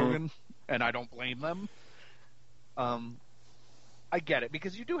is Hulk Hogan, and I don't blame them. I get it,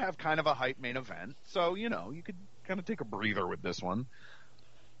 because you do have kind of a hype main event, so, you could kind of take a breather with this one.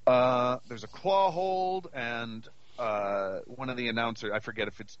 There's a claw hold, and one of the announcers, I forget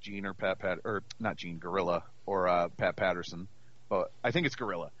if it's Gene or or not Gene, Gorilla, or Pat Patterson, but I think it's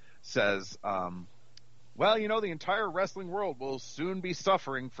Gorilla, says, well, the entire wrestling world will soon be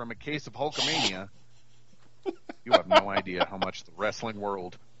suffering from a case of Hulkamania. You have no idea how much the wrestling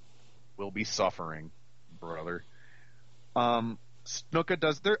world will be suffering, brother. Snuka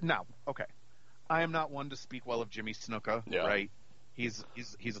does there now. Okay, I am not one to speak well of Jimmy Snuka, right? He's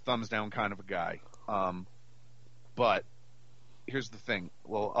a thumbs down kind of a guy. But here's the thing.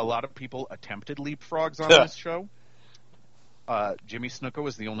 Well, a lot of people attempted leapfrogs on this show. Jimmy Snuka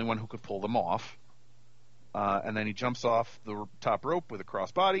was the only one who could pull them off. And then he jumps off the top rope with a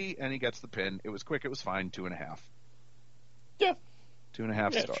crossbody, and he gets the pin. It was quick. It was fine. 2.5. Yeah.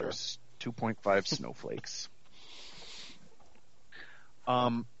 2.5 stars. Sure. 2.5 snowflakes.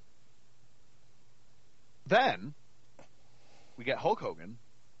 Then we get Hulk Hogan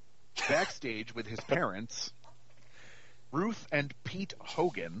backstage with his parents, Ruth and Pete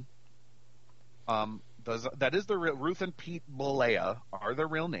Hogan. That is Ruth and Pete Malaya are their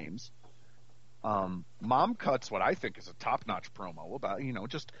real names. Mom cuts what I think is a top-notch promo about,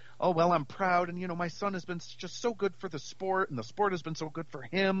 just, oh, well, I'm proud, and, my son has been just so good for the sport, and the sport has been so good for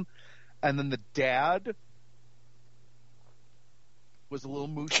him. And then the dad was a little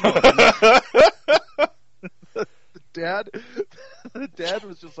mushy. The dad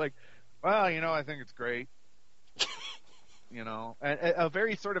was just like, well, I think it's great. And a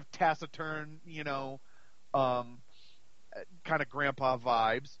very sort of taciturn, kind of grandpa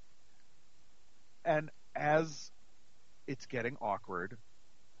vibes. And as it's getting awkward,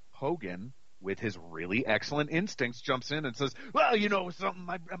 Hogan, with his really excellent instincts, jumps in and says, well, something,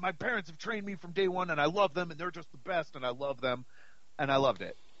 my parents have trained me from day one, and I love them, and they're just the best, and I love them. And I loved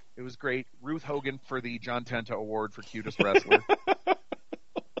it. It was great. Ruth Hogan for the John Tenta Award for Cutest Wrestler.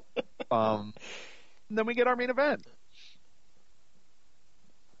 And then we get our main event.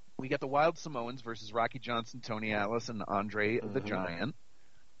 We get the Wild Samoans versus Rocky Johnson, Tony Atlas, and Andre the Giant.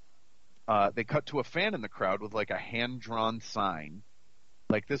 They cut to a fan in the crowd with, like, a hand-drawn sign.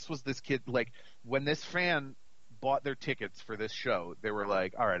 Like, this was this kid, like, when this fan bought their tickets for this show, they were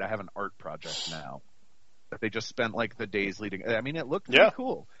like, all right, I have an art project now. They just spent, like, the days leading. I mean, it looked pretty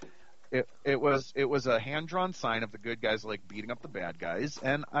cool. It was a hand-drawn sign of the good guys, like, beating up the bad guys,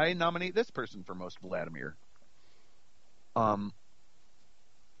 and I nominate this person for Most Vladimir. And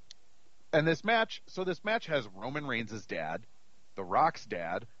this match has Roman Reigns' dad, The Rock's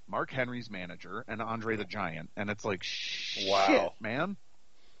dad, Mark Henry's manager, and Andre the Giant. And it's like, shit, man.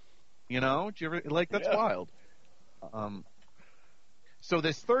 Do you ever, that's wild. So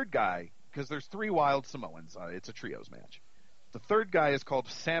this third guy, because there's 3 Wild Samoans, it's a trios match. The third guy is called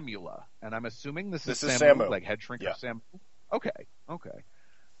Samula, and I'm assuming this is Samu, like head shrinker Samu. Okay.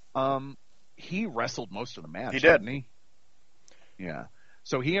 He wrestled most of the match, didn't he? Yeah.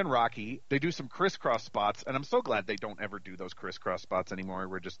 So he and Rocky, they do some crisscross spots, and I'm so glad they don't ever do those crisscross spots anymore,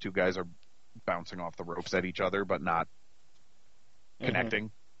 where just 2 guys are bouncing off the ropes at each other, but not connecting.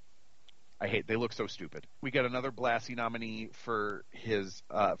 They look so stupid. We get another Blassie nominee for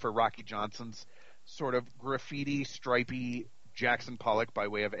for Rocky Johnson's sort of graffiti, stripy Jackson Pollock by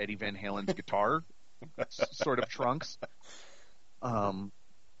way of Eddie Van Halen's guitar, sort of trunks.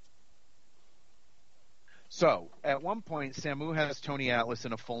 So, at one point, Samu has Tony Atlas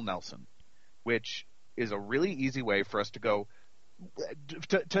in a full Nelson, which is a really easy way for us to go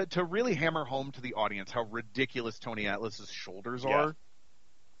to really hammer home to the audience how ridiculous Tony Atlas's shoulders are.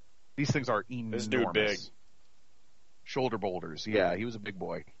 These things are enormous. This dude big. Shoulder boulders. Yeah, he was a big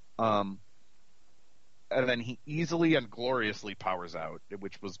boy. And then he easily and gloriously powers out,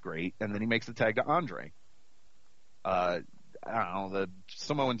 which was great. And then he makes the tag to Andre. I don't know, the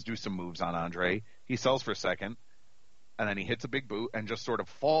Samoans do some moves on Andre. He sells for a second, and then he hits a big boot and just sort of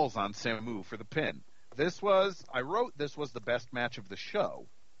falls on Samu for the pin. I wrote this was the best match of the show,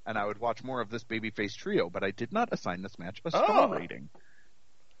 and I would watch more of this babyface trio, but I did not assign this match a star rating.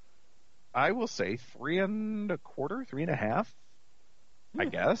 I will say 3.25, 3.5, I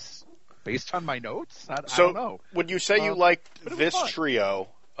guess, based on my notes. I don't know. Would you say you liked this trio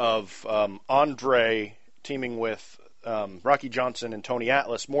of Andre teaming with Rocky Johnson and Tony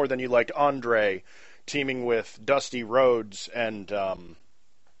Atlas more than you liked Andre teaming with Dusty Rhodes and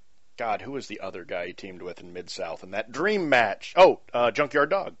God, who was the other guy he teamed with in Mid-South in that dream match? Junkyard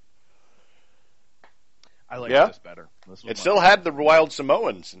Dog. I liked this better. It still had the Wild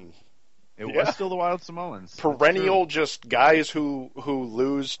Samoans, and It Yeah. was still the Wild Samoans. That's Perennial just guys who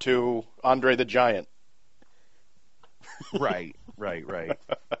lose to Andre the Giant. true. Right.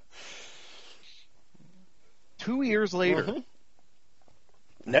 2 years later.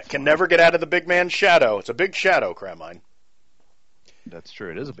 Mm-hmm. Can never get out of the big man's shadow. It's a big shadow, Cramine. That's true.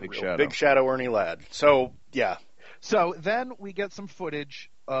 It is a big Real shadow. Big shadow Ernie Ladd. So, yeah. So then we get some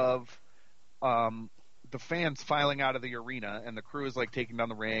footage of the fans filing out of the arena, and the crew is like taking down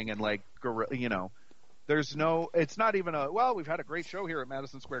the ring, and like, you know, there's no, it's not even we've had a great show here at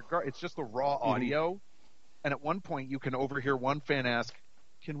Madison Square Garden. It's just the raw audio. And at one point you can overhear one fan ask,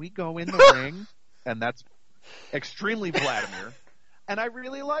 "Can we go in the ring?" And that's extremely Vladimir. And I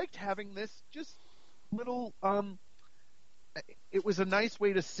really liked having this just little, it was a nice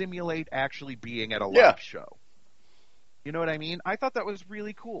way to simulate actually being at a live show. You know what I mean? I thought that was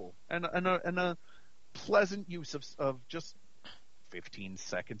really cool and a pleasant use of just 15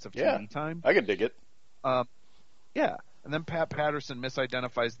 seconds of TV time. I could dig it. Yeah. And then Pat Patterson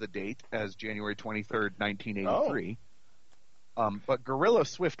misidentifies the date as January 23rd, 1983. But Gorilla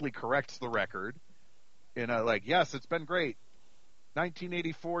swiftly corrects the record in yes, it's been great.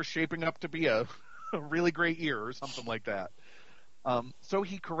 1984 shaping up to be a really great year or something like that. So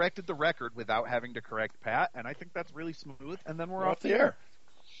he corrected the record without having to correct Pat, and I think that's really smooth. And then we're off the air.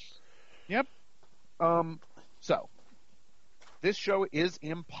 Yep. So this show is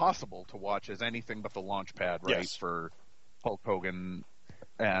impossible to watch as anything but the launch pad, right? Yes. For Hulk Hogan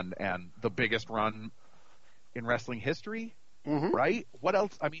and the biggest run in wrestling history, right? What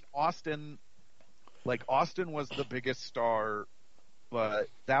else? I mean, Austin was the biggest star, but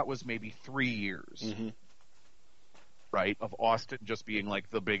that was maybe 3 years. Right, of Austin just being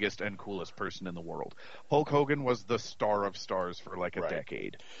like the biggest and coolest person in the world. Hulk Hogan was the star of stars for like a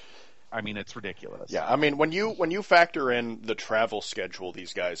decade. I mean, it's ridiculous. Yeah, I mean, when you factor in the travel schedule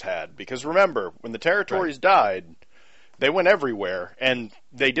these guys had, because remember, when the territories died, they went everywhere, and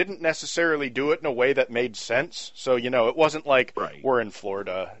they didn't necessarily do it in a way that made sense. So, you know, it wasn't like we're in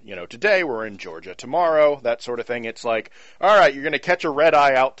Florida, you know, today, we're in Georgia tomorrow, that sort of thing. It's like, all right, you're going to catch a red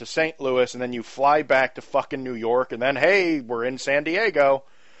eye out to St. Louis, and then you fly back to fucking New York, and then, hey, we're in San Diego.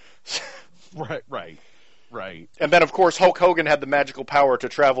 Right. And then, of course, Hulk Hogan had the magical power to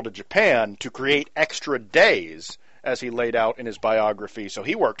travel to Japan to create extra days, as he laid out in his biography. So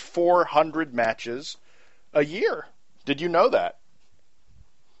he worked 400 matches a year. Did you know that?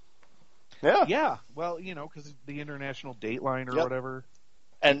 Yeah. Yeah. Well, you know, because the international dateline or whatever.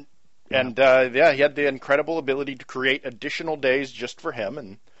 And he had the incredible ability to create additional days just for him,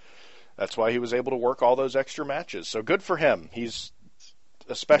 and that's why he was able to work all those extra matches. So good for him. He's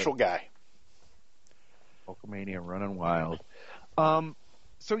a special guy. Hulkamania running wild.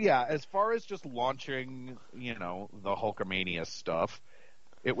 So yeah, as far as just launching, you know, the Hulkamania stuff,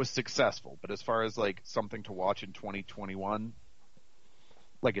 it was successful. But as far as like something to watch in 2021,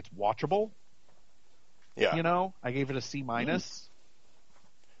 like it's watchable. Yeah. You know, I gave it a C minus.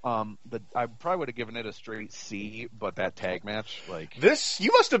 But I probably would have given it a straight C, but that tag match, like this,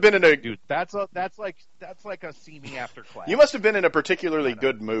 you must have been in a dude. That's like a see me after class. You must have been in a particularly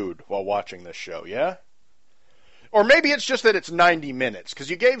good mood while watching this show, yeah? Or maybe it's just that it's 90 minutes, because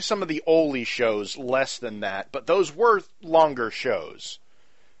you gave some of the Ole shows less than that, but those were longer shows.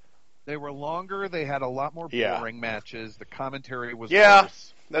 They were longer. They had a lot more boring matches. The commentary was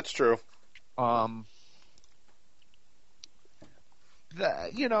worse. That's true.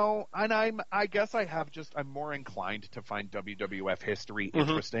 You know, and I guess I'm more inclined to find WWF history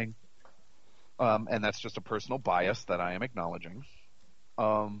interesting. And that's just a personal bias that I am acknowledging.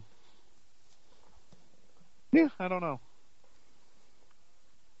 Yeah, I don't know.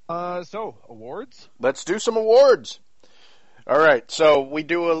 So awards? Let's do some awards. All right, so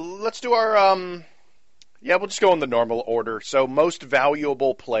let's do our we'll just go in the normal order. So most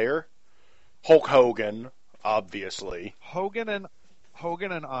valuable player, Hulk Hogan, obviously. Hogan and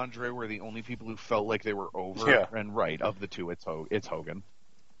Andre were the only people who felt like they were over. Yeah. And of the two, it's Hogan.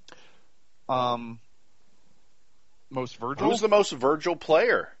 Most Virgil? Who's the most Virgil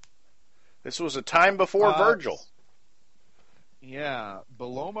player? This was a time before Virgil. Yeah,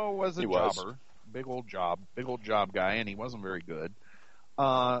 Bellomo was a jobber. Big old job guy, and he wasn't very good.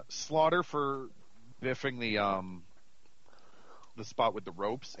 Slaughter for biffing the spot with the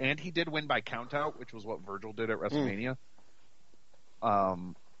ropes, and he did win by countout, which was what Virgil did at WrestleMania.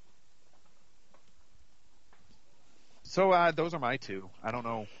 So those are my two. I don't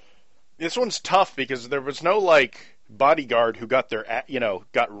know. This one's tough because there was no bodyguard who got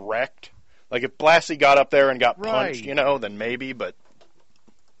got wrecked. Like if Blassie got up there and got punched, then maybe. But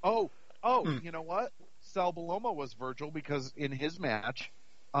you know what? Sal Bellomo was Virgil because in his match,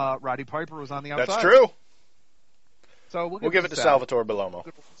 Roddy Piper was on the outside. That's true. So we'll give it to Salvatore Bellomo.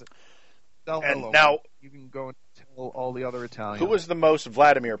 And now you can go and tell all the other Italians. Who was the most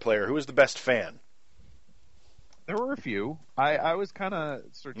Vladimir player? Who was the best fan? There were a few. I was kind of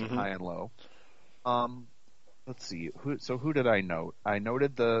searching high and low. Let's see. Who did I note? I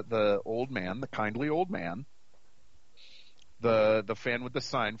noted the old man, the kindly old man. The fan with the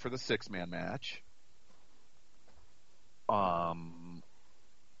sign for the 6-man match.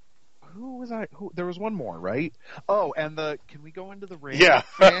 Who was I? There was one more, right? Oh, and can we go into the ring? Yeah.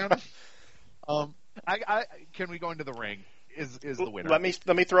 Fan? Can we go into the ring? Is the winner? Let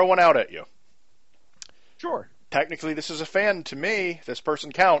me throw one out at you. Sure. Technically, this is a fan to me. This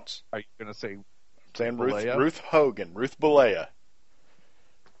person counts. Are you going to say? Saying Ruth Hogan, Ruth Balea.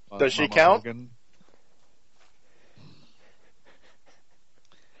 Does she Mama count? Hogan?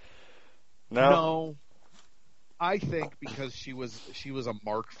 No. I think because she was a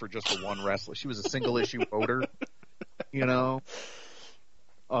mark for just a one wrestler. She was a single issue voter. You know.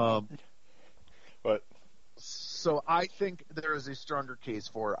 But so I think there is a stronger case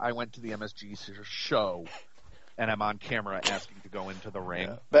for I went to the MSG show and I'm on camera asking to go into the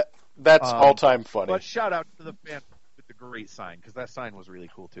ring. Yeah. That's all-time funny. But shout out to the fan with the great sign, because that sign was really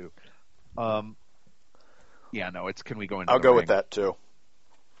cool, too. Yeah, no, it's can we go into I'll the go ring? with that, too.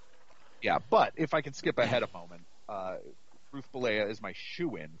 Yeah, but if I can skip ahead a moment, Ruth Balea is my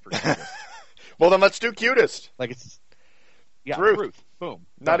shoe-in for cutest. Well, then let's do cutest. Like it's... Yeah, Ruth. Boom.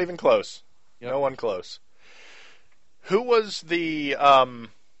 Not even close. Yep. No one close. Who was the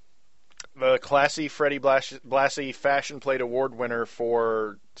classy Freddie Blassie Fashion Plate Award winner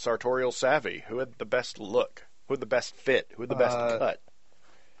for Sartorial Savvy? Who had the best look? Who had the best fit? Who had the best cut?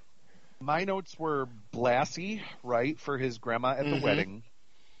 My notes were Blassie, right, for his grandma at the wedding.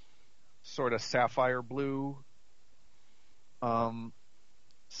 Sort of sapphire blue,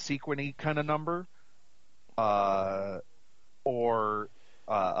 sequiny kind of number. Or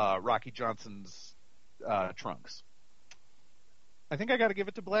Rocky Johnson's trunks. I think I got to give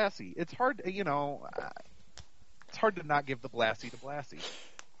it to Blassie. It's hard, it's hard to not give the Blassie to Blassie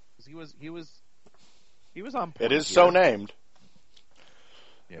because he was on point. It is so named.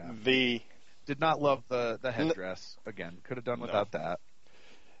 Yeah. Did not love the headdress again. Could have done without that.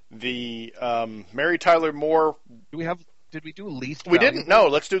 The Mary Tyler Moore. Did we do least? We valuable? didn't. No.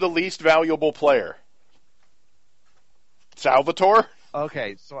 Let's do the least valuable player. Salvatore.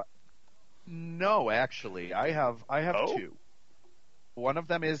 Okay, so no, actually, I have two. One of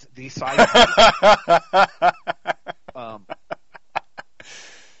them is the side.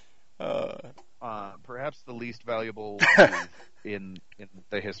 Perhaps the least valuable in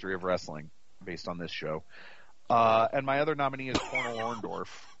the history of wrestling, based on this show. And my other nominee is Cornel Orndorff,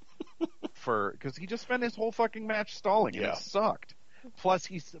 because he just spent his whole fucking match stalling, and it sucked. Plus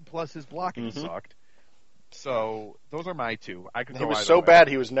his blocking sucked. So those are my two. He was so bad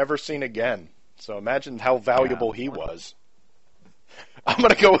he was never seen again. So imagine how valuable he was. I'm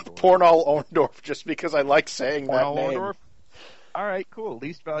going to go with Cornel Orndorff just because I like saying that name. Orndorff? All right, cool.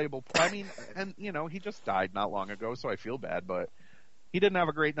 Least valuable. I mean, and he just died not long ago, so I feel bad, but he didn't have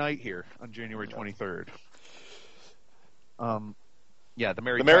a great night here on January 23rd. Yeah, the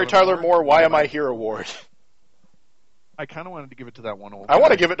Mary Tyler Moore Why Am I Here award. I kind of wanted to give it to that one old I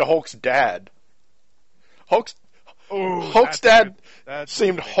want to give it to Hulk's dad. Hulk's dad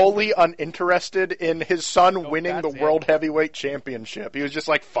seemed wholly uninterested in his son winning the World Heavyweight Championship. He was just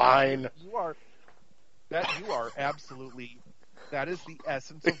like, fine. You are absolutely... That is the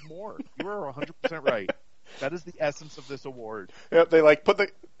essence of Moore. You are 100% right. That is the essence of this award. Yep, they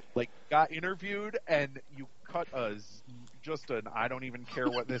got interviewed and you cut just an I don't even care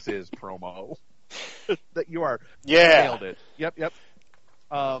what this is promo. That you are nailed it. Yep.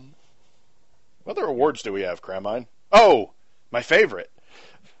 What other awards do we have, Cramine? Oh, my favorite.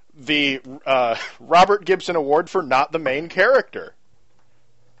 The Robert Gibson Award for not the main character.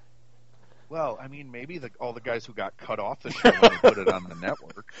 Well, I mean, maybe all the guys who got cut off the show when they put it on the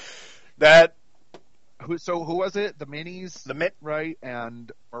network. Who was it? The Minis, right?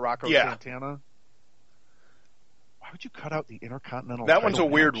 And Morocco Santana? Why would you cut out the Intercontinental That one's a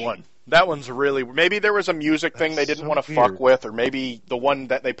weird one. That one's really... Maybe there was a music thing they didn't want to fuck with, or maybe the one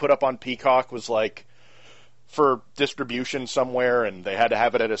that they put up on Peacock was like for distribution somewhere, and they had to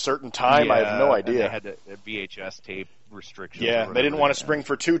have it at a certain time. Yeah, I have no idea. They had a VHS tape restrictions. Yeah, they didn't want to spring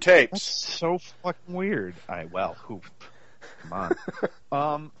for 2 tapes. That's so fucking weird. Come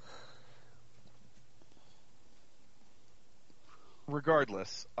on.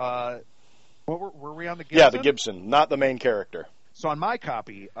 Regardless, were we on the Gibson? Yeah, the Gibson, not the main character. So on my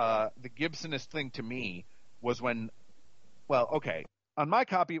copy, the Gibsonist thing to me was when, well, okay, On my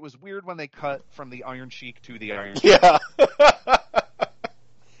copy, it was weird when they cut from the Iron Sheik to the Iron Sheik. Yeah.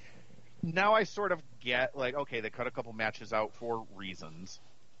 Now I sort of get, like, okay, they cut a couple matches out for reasons,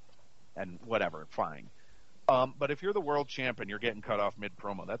 and whatever, fine. But if you're the world champ and you're getting cut off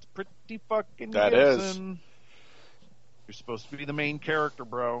mid-promo, that's pretty fucking That Gibson. You're supposed to be the main character,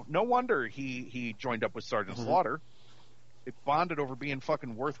 bro. No wonder he joined up with Sergeant Slaughter. They bonded over being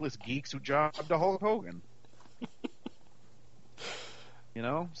fucking worthless geeks who jobbed to Hulk Hogan. You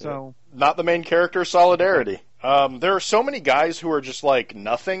know? So not the main character solidarity. There are so many guys who are just like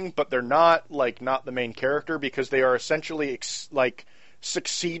nothing, but they're not the main character because they are essentially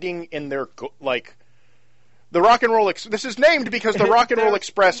succeeding in their the Rock and Roll. This is named because the Rock and Roll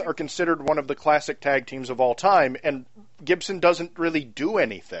Express are considered one of the classic tag teams of all time, and Gibson doesn't really do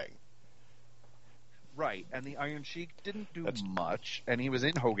anything. Right, and the Iron Sheik didn't do much, and he was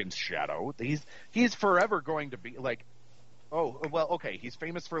in Hogan's shadow. He's forever going to be like, oh well, okay. He's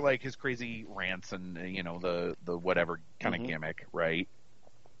famous for like his crazy rants and the whatever kind of gimmick, right?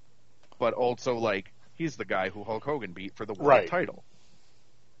 But also like he's the guy who Hulk Hogan beat for the world title.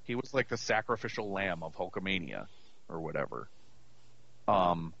 He was like the sacrificial lamb of Hulkamania or whatever.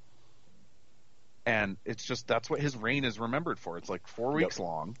 And it's just that's what his reign is remembered for. It's like 4 weeks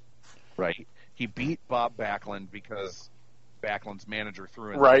long, right? He beat Bob Backlund because Backlund's manager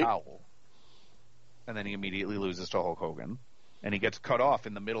threw in the towel. And then he immediately loses to Hulk Hogan. And he gets cut off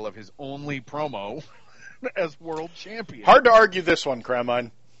in the middle of his only promo as world champion. Hard to argue this one,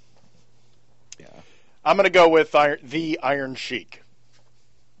 Cramine. Yeah. I'm going to go with the Iron Sheik.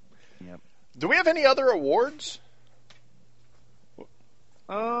 Yep. Do we have any other awards?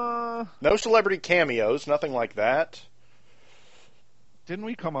 No celebrity cameos, nothing like that. Didn't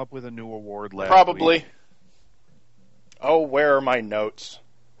we come up with a new award last Probably. week? Oh, where are my notes?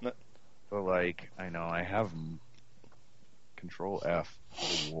 So, like, I know I have Control F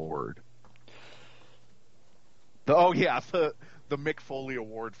award. The Mick Foley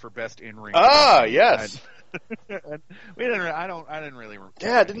Award for Best In Ring. Ah, yes. And we didn't. I didn't really.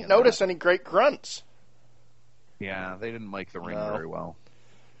 Yeah, I didn't notice any great grunts. Yeah, they didn't like the ring very well.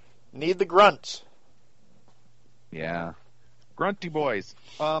 Need the grunts. Yeah, grunty boys.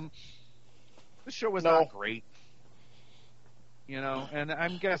 This show was not great. And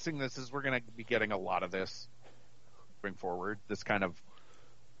I'm guessing we're going to be getting a lot of this going forward. This kind of,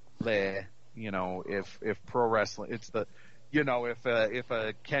 if pro wrestling, it's the, if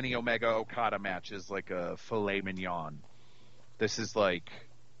a Kenny Omega Okada match is like a filet mignon, this is like,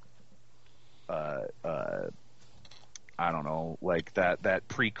 I don't know, like that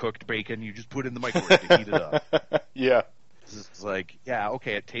pre-cooked bacon you just put in the microwave to heat it up. Yeah. This is like, yeah,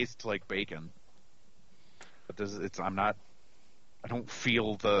 okay, it tastes like bacon, but I don't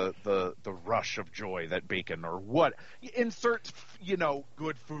feel the rush of joy that bacon or what insert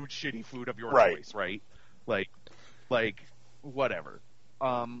good food, shitty food of your choice, right? Like whatever.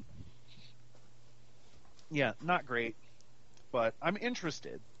 Yeah, not great, but I'm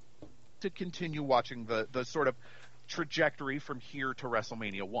interested to continue watching the sort of trajectory from here to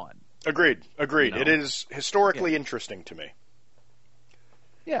WrestleMania 1. Agreed. It is historically interesting to me.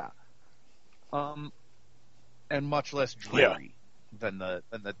 Yeah. And much less dreary. Than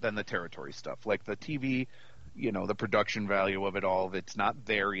the territory stuff. Like the TV, the production value of it all, it's not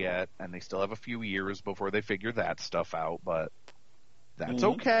there yet, and they still have a few years before they figure that stuff out, but that's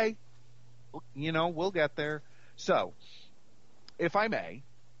okay. We'll get there. So, if I may,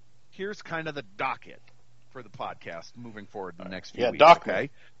 here's kind of the docket for the podcast moving forward in the next few weeks. Okay?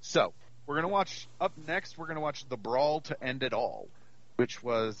 So, up next, we're going to watch The Brawl to End It All, which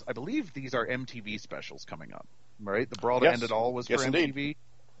was, I believe these are MTV specials coming up. Right, The Brawl to End It All was for MTV.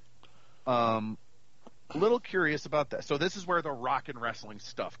 A little curious about that. So this is where the rock and wrestling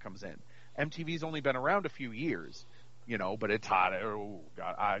stuff comes in. MTV's only been around a few years, but it's hot. Oh,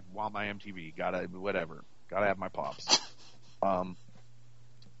 God, I want my MTV. Gotta have my pops.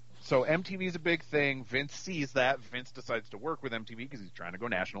 So MTV's a big thing. Vince sees that. Vince decides to work with MTV because he's trying to go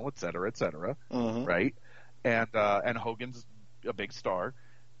national, et cetera, right? And Hogan's a big star.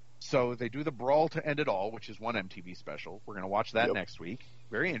 So they do The Brawl to End It All, which is one MTV special. We're going to watch that next week.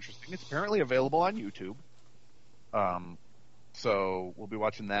 Very interesting. It's apparently available on YouTube. So we'll be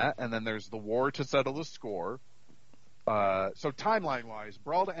watching that. And then there's The War to Settle the Score. So timeline-wise,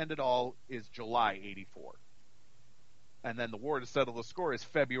 Brawl to End It All is July 84. And then The War to Settle the Score is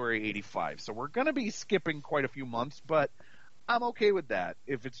February 85. So we're going to be skipping quite a few months, but I'm okay with that.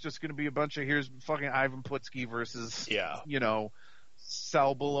 If it's just going to be a bunch of here's fucking Ivan Putski versus,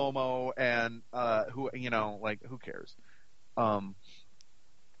 Sal Balomo and who cares?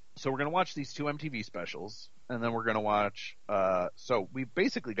 So we're gonna watch these two MTV specials, and then we're going to watch. So we've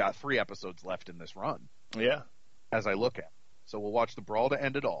basically got 3 episodes left in this run. Yeah. As I look at it. So we'll watch the Brawl to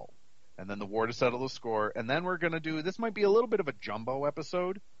end it all, and then the War to settle the score, and then we're going to do. This might be a little bit of a jumbo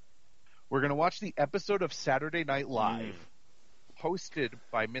episode. We're going to watch the episode of Saturday Night Live, hosted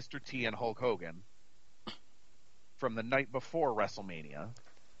by Mr. T and Hulk Hogan, from the night before WrestleMania.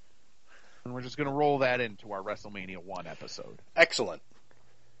 And we're just going to roll that into our WrestleMania 1 episode. Excellent.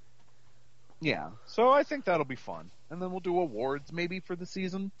 Yeah, so I think that'll be fun. And then we'll do awards maybe for the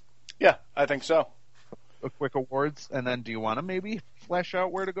season. Yeah, I think so. A quick awards, and then do you want to maybe flesh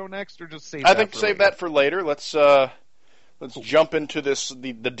out where to go next, or just save? I think save that for later. Let's jump into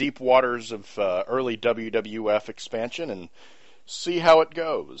the deep waters of early WWF expansion and see how it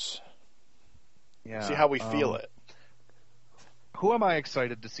goes. Yeah, see how we feel it. Who am I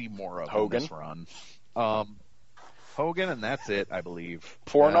excited to see more of Hogan. in this run? Hogan, and that's it, I believe.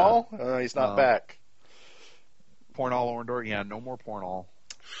 Pornall? He's not back. Pornall Orndorff? Yeah, no more Pornall.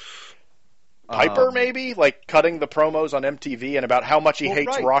 Piper, maybe? Like, cutting the promos on MTV and about how much he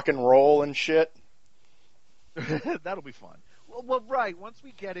hates rock and roll and shit? That'll be fun. Well, right. Once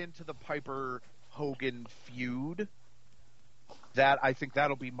we get into the Piper-Hogan feud, I think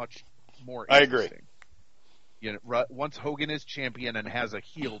that'll be much more interesting. I agree. You know, once Hogan is champion and has a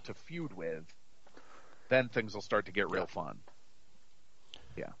heel to feud with, then things will start to get real fun.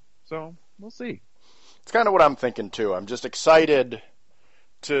 Yeah. So, we'll see. It's kind of what I'm thinking, too. I'm just excited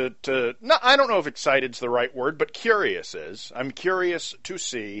to no, I don't know if excited's the right word, but curious is. I'm curious to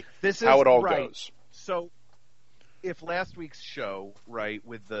see how it all goes. So, if last week's show, right,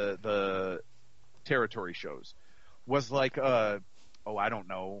 with the territory shows, was like I don't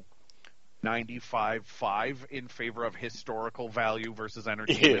know, 95-5 in favor of historical value versus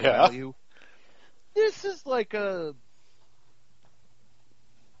entertainment value, this is like a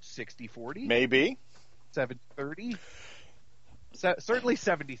 60-40? Maybe. 70-30? Certainly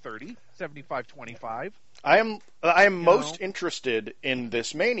 70-30, 75-25. I am most interested in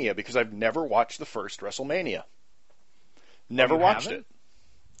this Mania because I've never watched the first WrestleMania. Never watched it.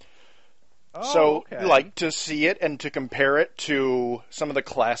 Oh, so, okay. like, to see it and to compare it to some of the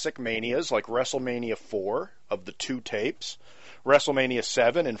classic Manias, like WrestleMania 4 of the 2 tapes, WrestleMania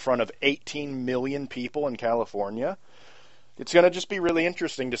 7 in front of 18 million people in California. It's going to just be really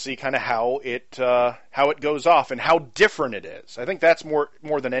interesting to see kind of how it goes off and how different it is. I think that's more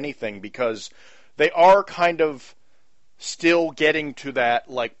than anything because they are kind of still getting to that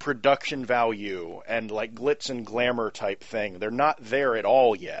like production value and like glitz and glamour type thing. They're not there at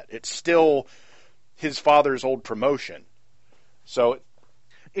all yet. It's still his father's old promotion. So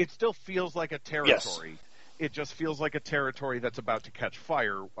it still feels like a territory. Yes. It just feels like a territory that's about to catch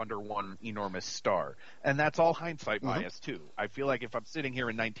fire under one enormous star. And that's all hindsight bias, too. I feel like if I'm sitting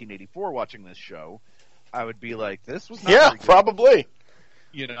here in 1984 watching this show, I would be like, this was not very good. Probably.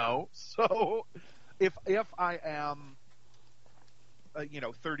 You know? So, if I am,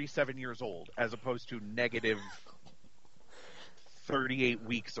 37 years old, as opposed to negative 38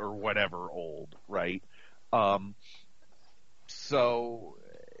 weeks or whatever old, right? So,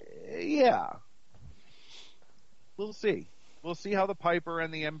 yeah. We'll see. We'll see how the Piper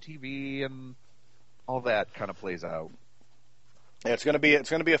and the MTV and all that kind of plays out. Yeah, it's going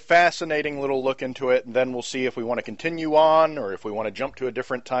to be a fascinating little look into it, and then we'll see if we want to continue on or if we want to jump to a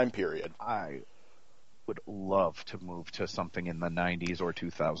different time period. I would love to move to something in the 90s or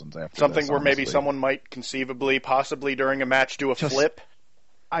 2000s after something this, where honestly. maybe someone might conceivably, possibly during a match, do a flip.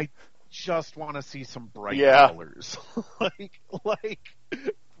 I just want to see some bright Yeah. colors.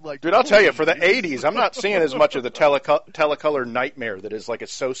 like, Dude, I'll tell you, for the 80s, I'm not seeing as much of the telecolor nightmare that is like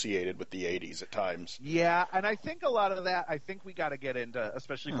associated with the 80s at times. Yeah, and I think a lot of that, I think we got to get into,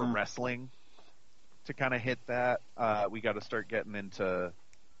 especially for wrestling, to kind of hit that. We got to start getting into.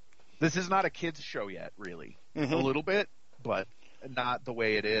 This is not a kids show yet, really. A little bit, but not the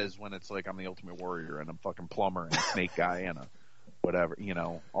way it is when it's like I'm the Ultimate Warrior and I'm fucking plumber and a snake guy and a whatever,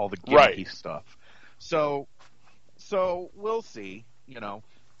 all the gimmicky stuff. So we'll see.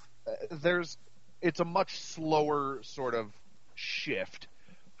 It's a much slower sort of shift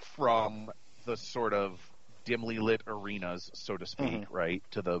from the sort of dimly lit arenas, so to speak, right,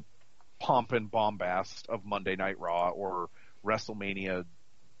 to the pomp and bombast of Monday Night Raw or WrestleMania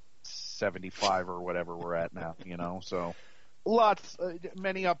 75 or whatever we're at now, so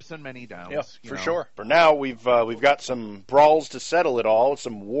many ups and many downs. Yeah, for sure. For now, we've got some brawls to settle it all,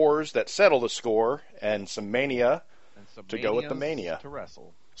 some wars that settle the score, and some Mania and some to go with the Mania. To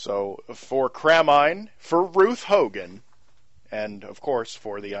wrestle. So for Cramine, for Ruth Hogan, and of course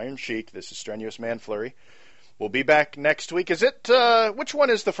for the Iron Sheik, this is Strenuous Man Flurry. We'll be back next week. Is it, which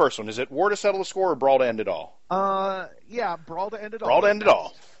one is the first one? Is it War to Settle the Score or Brawl to End It All? Yeah, Brawl to End It All. Brawl to End It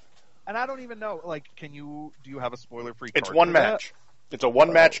All. And I don't even know, like, do you have a spoiler-free card? It's one match. It's a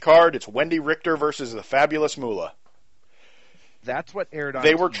one-match card. It's Wendy Richter versus the Fabulous Moolah. That's what aired on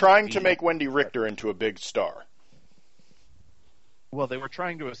They were TV. trying to make Wendy Richter into a big star. Well, they were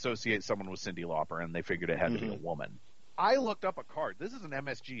trying to associate someone with Cyndi Lauper, and they figured it had to be a woman. I looked up a card. This is an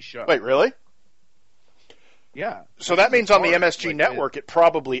MSG show. Wait, really? Yeah. So that means on the MSG like, network it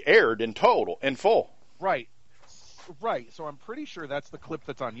probably aired in full. Right. Right. So I'm pretty sure that's the clip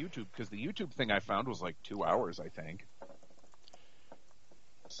that's on YouTube, because the YouTube thing I found was like 2 hours, I think.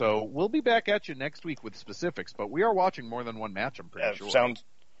 So we'll be back at you next week with specifics, but we are watching more than one match, I'm pretty sure. Sounds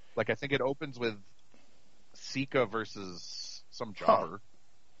like, I think it opens with Sika versus some jobber.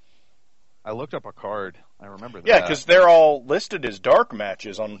 I looked up a card. I remember that. Yeah, because they're all listed as dark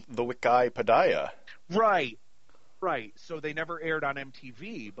matches on the Wikipedia. Right. Right. So they never aired on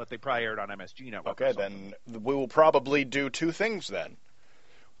MTV, but they probably aired on MSG Network. Okay, then we will probably do two things then.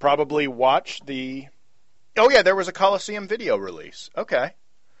 Probably watch the... Oh, yeah, there was a Coliseum video release. Okay.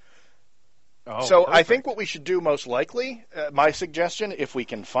 Oh, so perfect. I think what we should do most likely, my suggestion, if we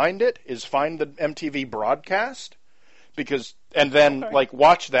can find it, is find the MTV broadcast, and then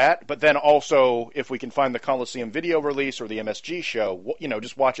watch that. But then also, if we can find the Coliseum video release or the MSG show,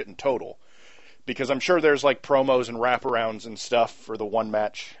 just watch it in total, because I'm sure there's like promos and wraparounds and stuff for the one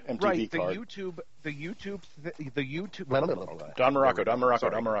match MTV card. The YouTube. Don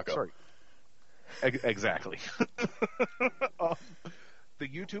Morocco. Sorry. Exactly. The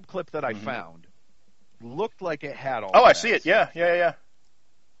YouTube clip that I found looked like it had all. Oh, I see it. Yeah.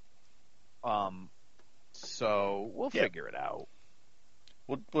 So we'll figure it out.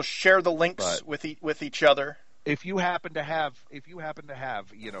 We'll share the links with each other. If you happen to have,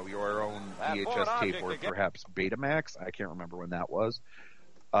 your own VHS tape or perhaps Betamax, I can't remember when that was,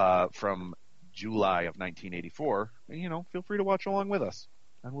 from July of 1984, feel free to watch along with us,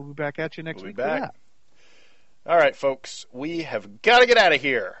 and we'll be back at you next week. For that. All right, folks, we have got to get out of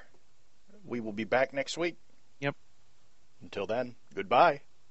here. We will be back next week. Yep. Until then, goodbye.